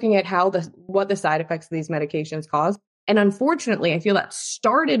 Nobody's looking at what the side effects of these medications cause. And unfortunately, I feel that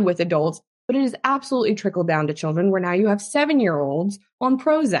started with adults, but it has absolutely trickled down to children where now you have 7-year-olds on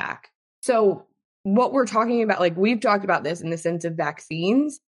Prozac. So what we're talking about, like we've talked about this in the sense of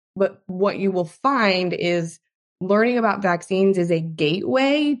vaccines, but what you will find is learning about vaccines is a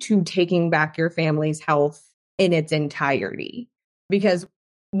gateway to taking back your family's health in its entirety. Because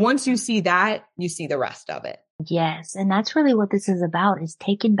once you see that, you see the rest of it. Yes. And that's really what this is about, is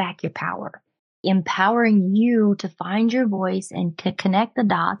taking back your power, empowering you to find your voice and to connect the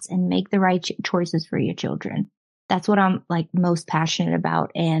dots and make the right choices for your children. That's what I'm like most passionate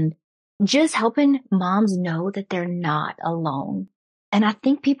about. And just helping moms know that they're not alone. And I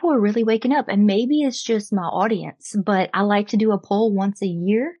think people are really waking up, and maybe it's just my audience, but I like to do a poll once a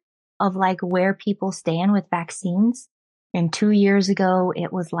year of like where people stand with vaccines. And 2 years ago,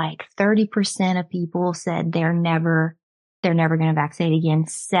 it was like 30% of people said they're never going to vaccinate again.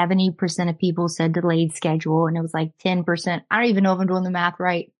 70% of people said delayed schedule. And it was like 10%. I don't even know if I'm doing the math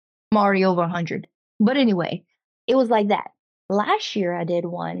right. I'm already over 100. But anyway, it was like that. Last year I did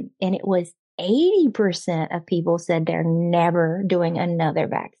one and it was 80% of people said they're never doing another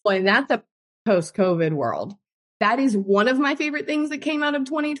vaccine. Well, and that's a post-COVID world. That is one of my favorite things that came out of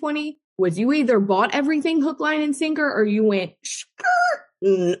 2020 was you either bought everything hook, line, and sinker, or you went,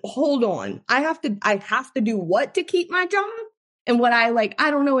 hold on. I have to do what to keep my job? And what I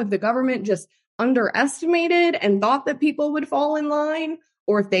don't know if the government just underestimated and thought that people would fall in line,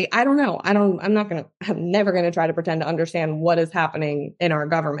 or if I don't know. I'm never going to try to pretend to understand what is happening in our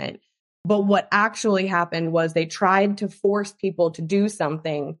government. But what actually happened was they tried to force people to do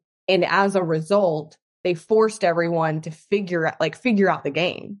something. And as a result, they forced everyone to figure out the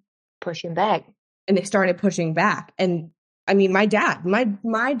game. Pushing back. And they started pushing back. And I mean, my dad,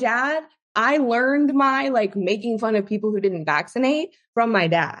 I learned my making fun of people who didn't vaccinate from my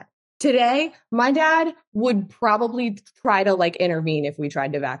dad. Today, my dad would probably try to intervene if we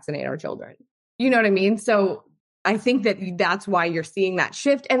tried to vaccinate our children. You know what I mean? So I think that's why you're seeing that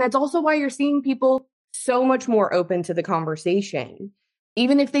shift. And that's also why you're seeing people so much more open to the conversation.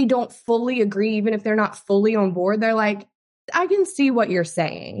 Even if they don't fully agree, even if they're not fully on board, they're like, I can see what you're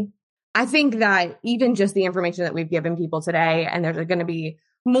saying. I think that even just the information that we've given people today, and there's going to be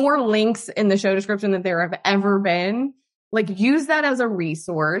more links in the show description than there have ever been, use that as a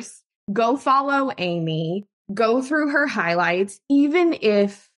resource. Go follow Amy, go through her highlights, even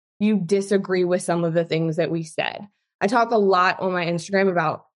if you disagree with some of the things that we said. I talk a lot on my Instagram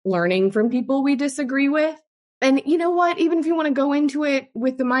about learning from people we disagree with. And you know what? Even if you want to go into it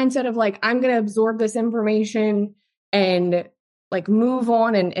with the mindset of I'm going to absorb this information and move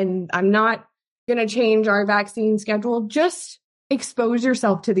on and I'm not going to change our vaccine schedule, just expose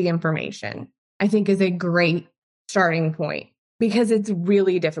yourself to the information, I think is a great starting point because it's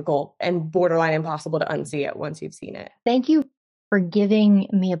really difficult and borderline impossible to unsee it once you've seen it. Thank you for giving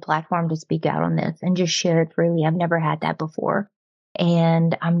me a platform to speak out on this and just share it freely. I've never had that before.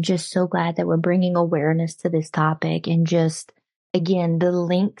 And I'm just so glad that we're bringing awareness to this topic. And just, again, the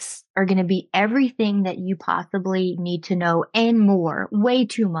links are going to be everything that you possibly need to know and more, way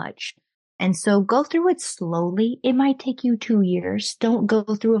too much. And so go through it slowly. It might take you 2 years. Don't go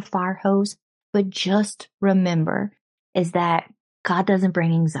through a fire hose, but just remember is that God doesn't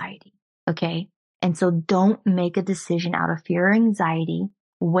bring anxiety. Okay. And so don't make a decision out of fear or anxiety.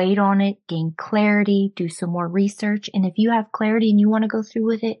 Wait on it, gain clarity, do some more research. And if you have clarity and you want to go through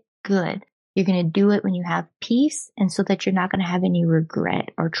with it, good. You're going to do it when you have peace and so that you're not going to have any regret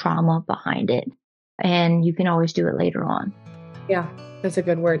or trauma behind it. And you can always do it later on. Yeah, that's a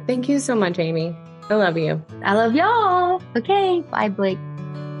good word. Thank you so much, Amy. I love you. I love y'all. Okay. Bye, Blake.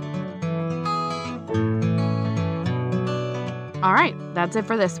 All right. That's it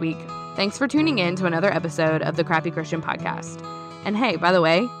for this week. Thanks for tuning in to another episode of the Crappy Christian Podcast. And hey, by the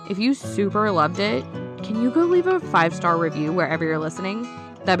way, if you super loved it, can you go leave a 5-star review wherever you're listening?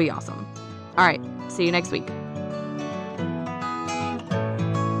 That'd be awesome. All right, see you next week.